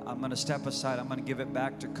I'm going to step aside. I'm going to give it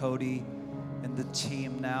back to Cody and the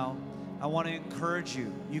team now. I want to encourage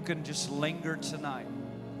you. You can just linger tonight.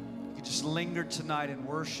 You can just linger tonight and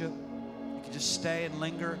worship. You can just stay and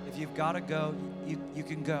linger. If you've got to go, you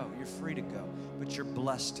can go. You're free to go. But you're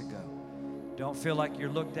blessed to go. Don't feel like you're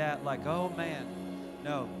looked at like, oh man.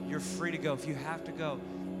 No, you're free to go if you have to go.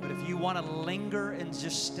 But if you want to linger and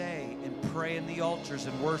just stay and pray in the altars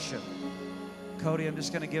and worship, Cody, I'm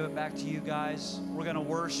just going to give it back to you guys. We're going to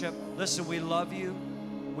worship. Listen, we love you.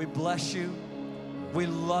 We bless you. We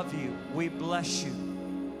love you. We bless you.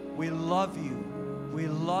 We love you. We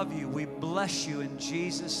love you. We bless you in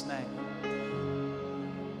Jesus' name.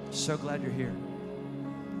 So glad you're here.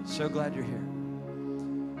 So glad you're here.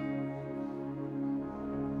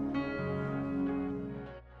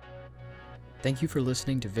 Thank you for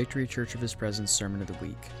listening to Victory Church of His Presence Sermon of the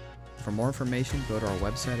Week. For more information, go to our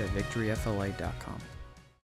website at victoryfla.com.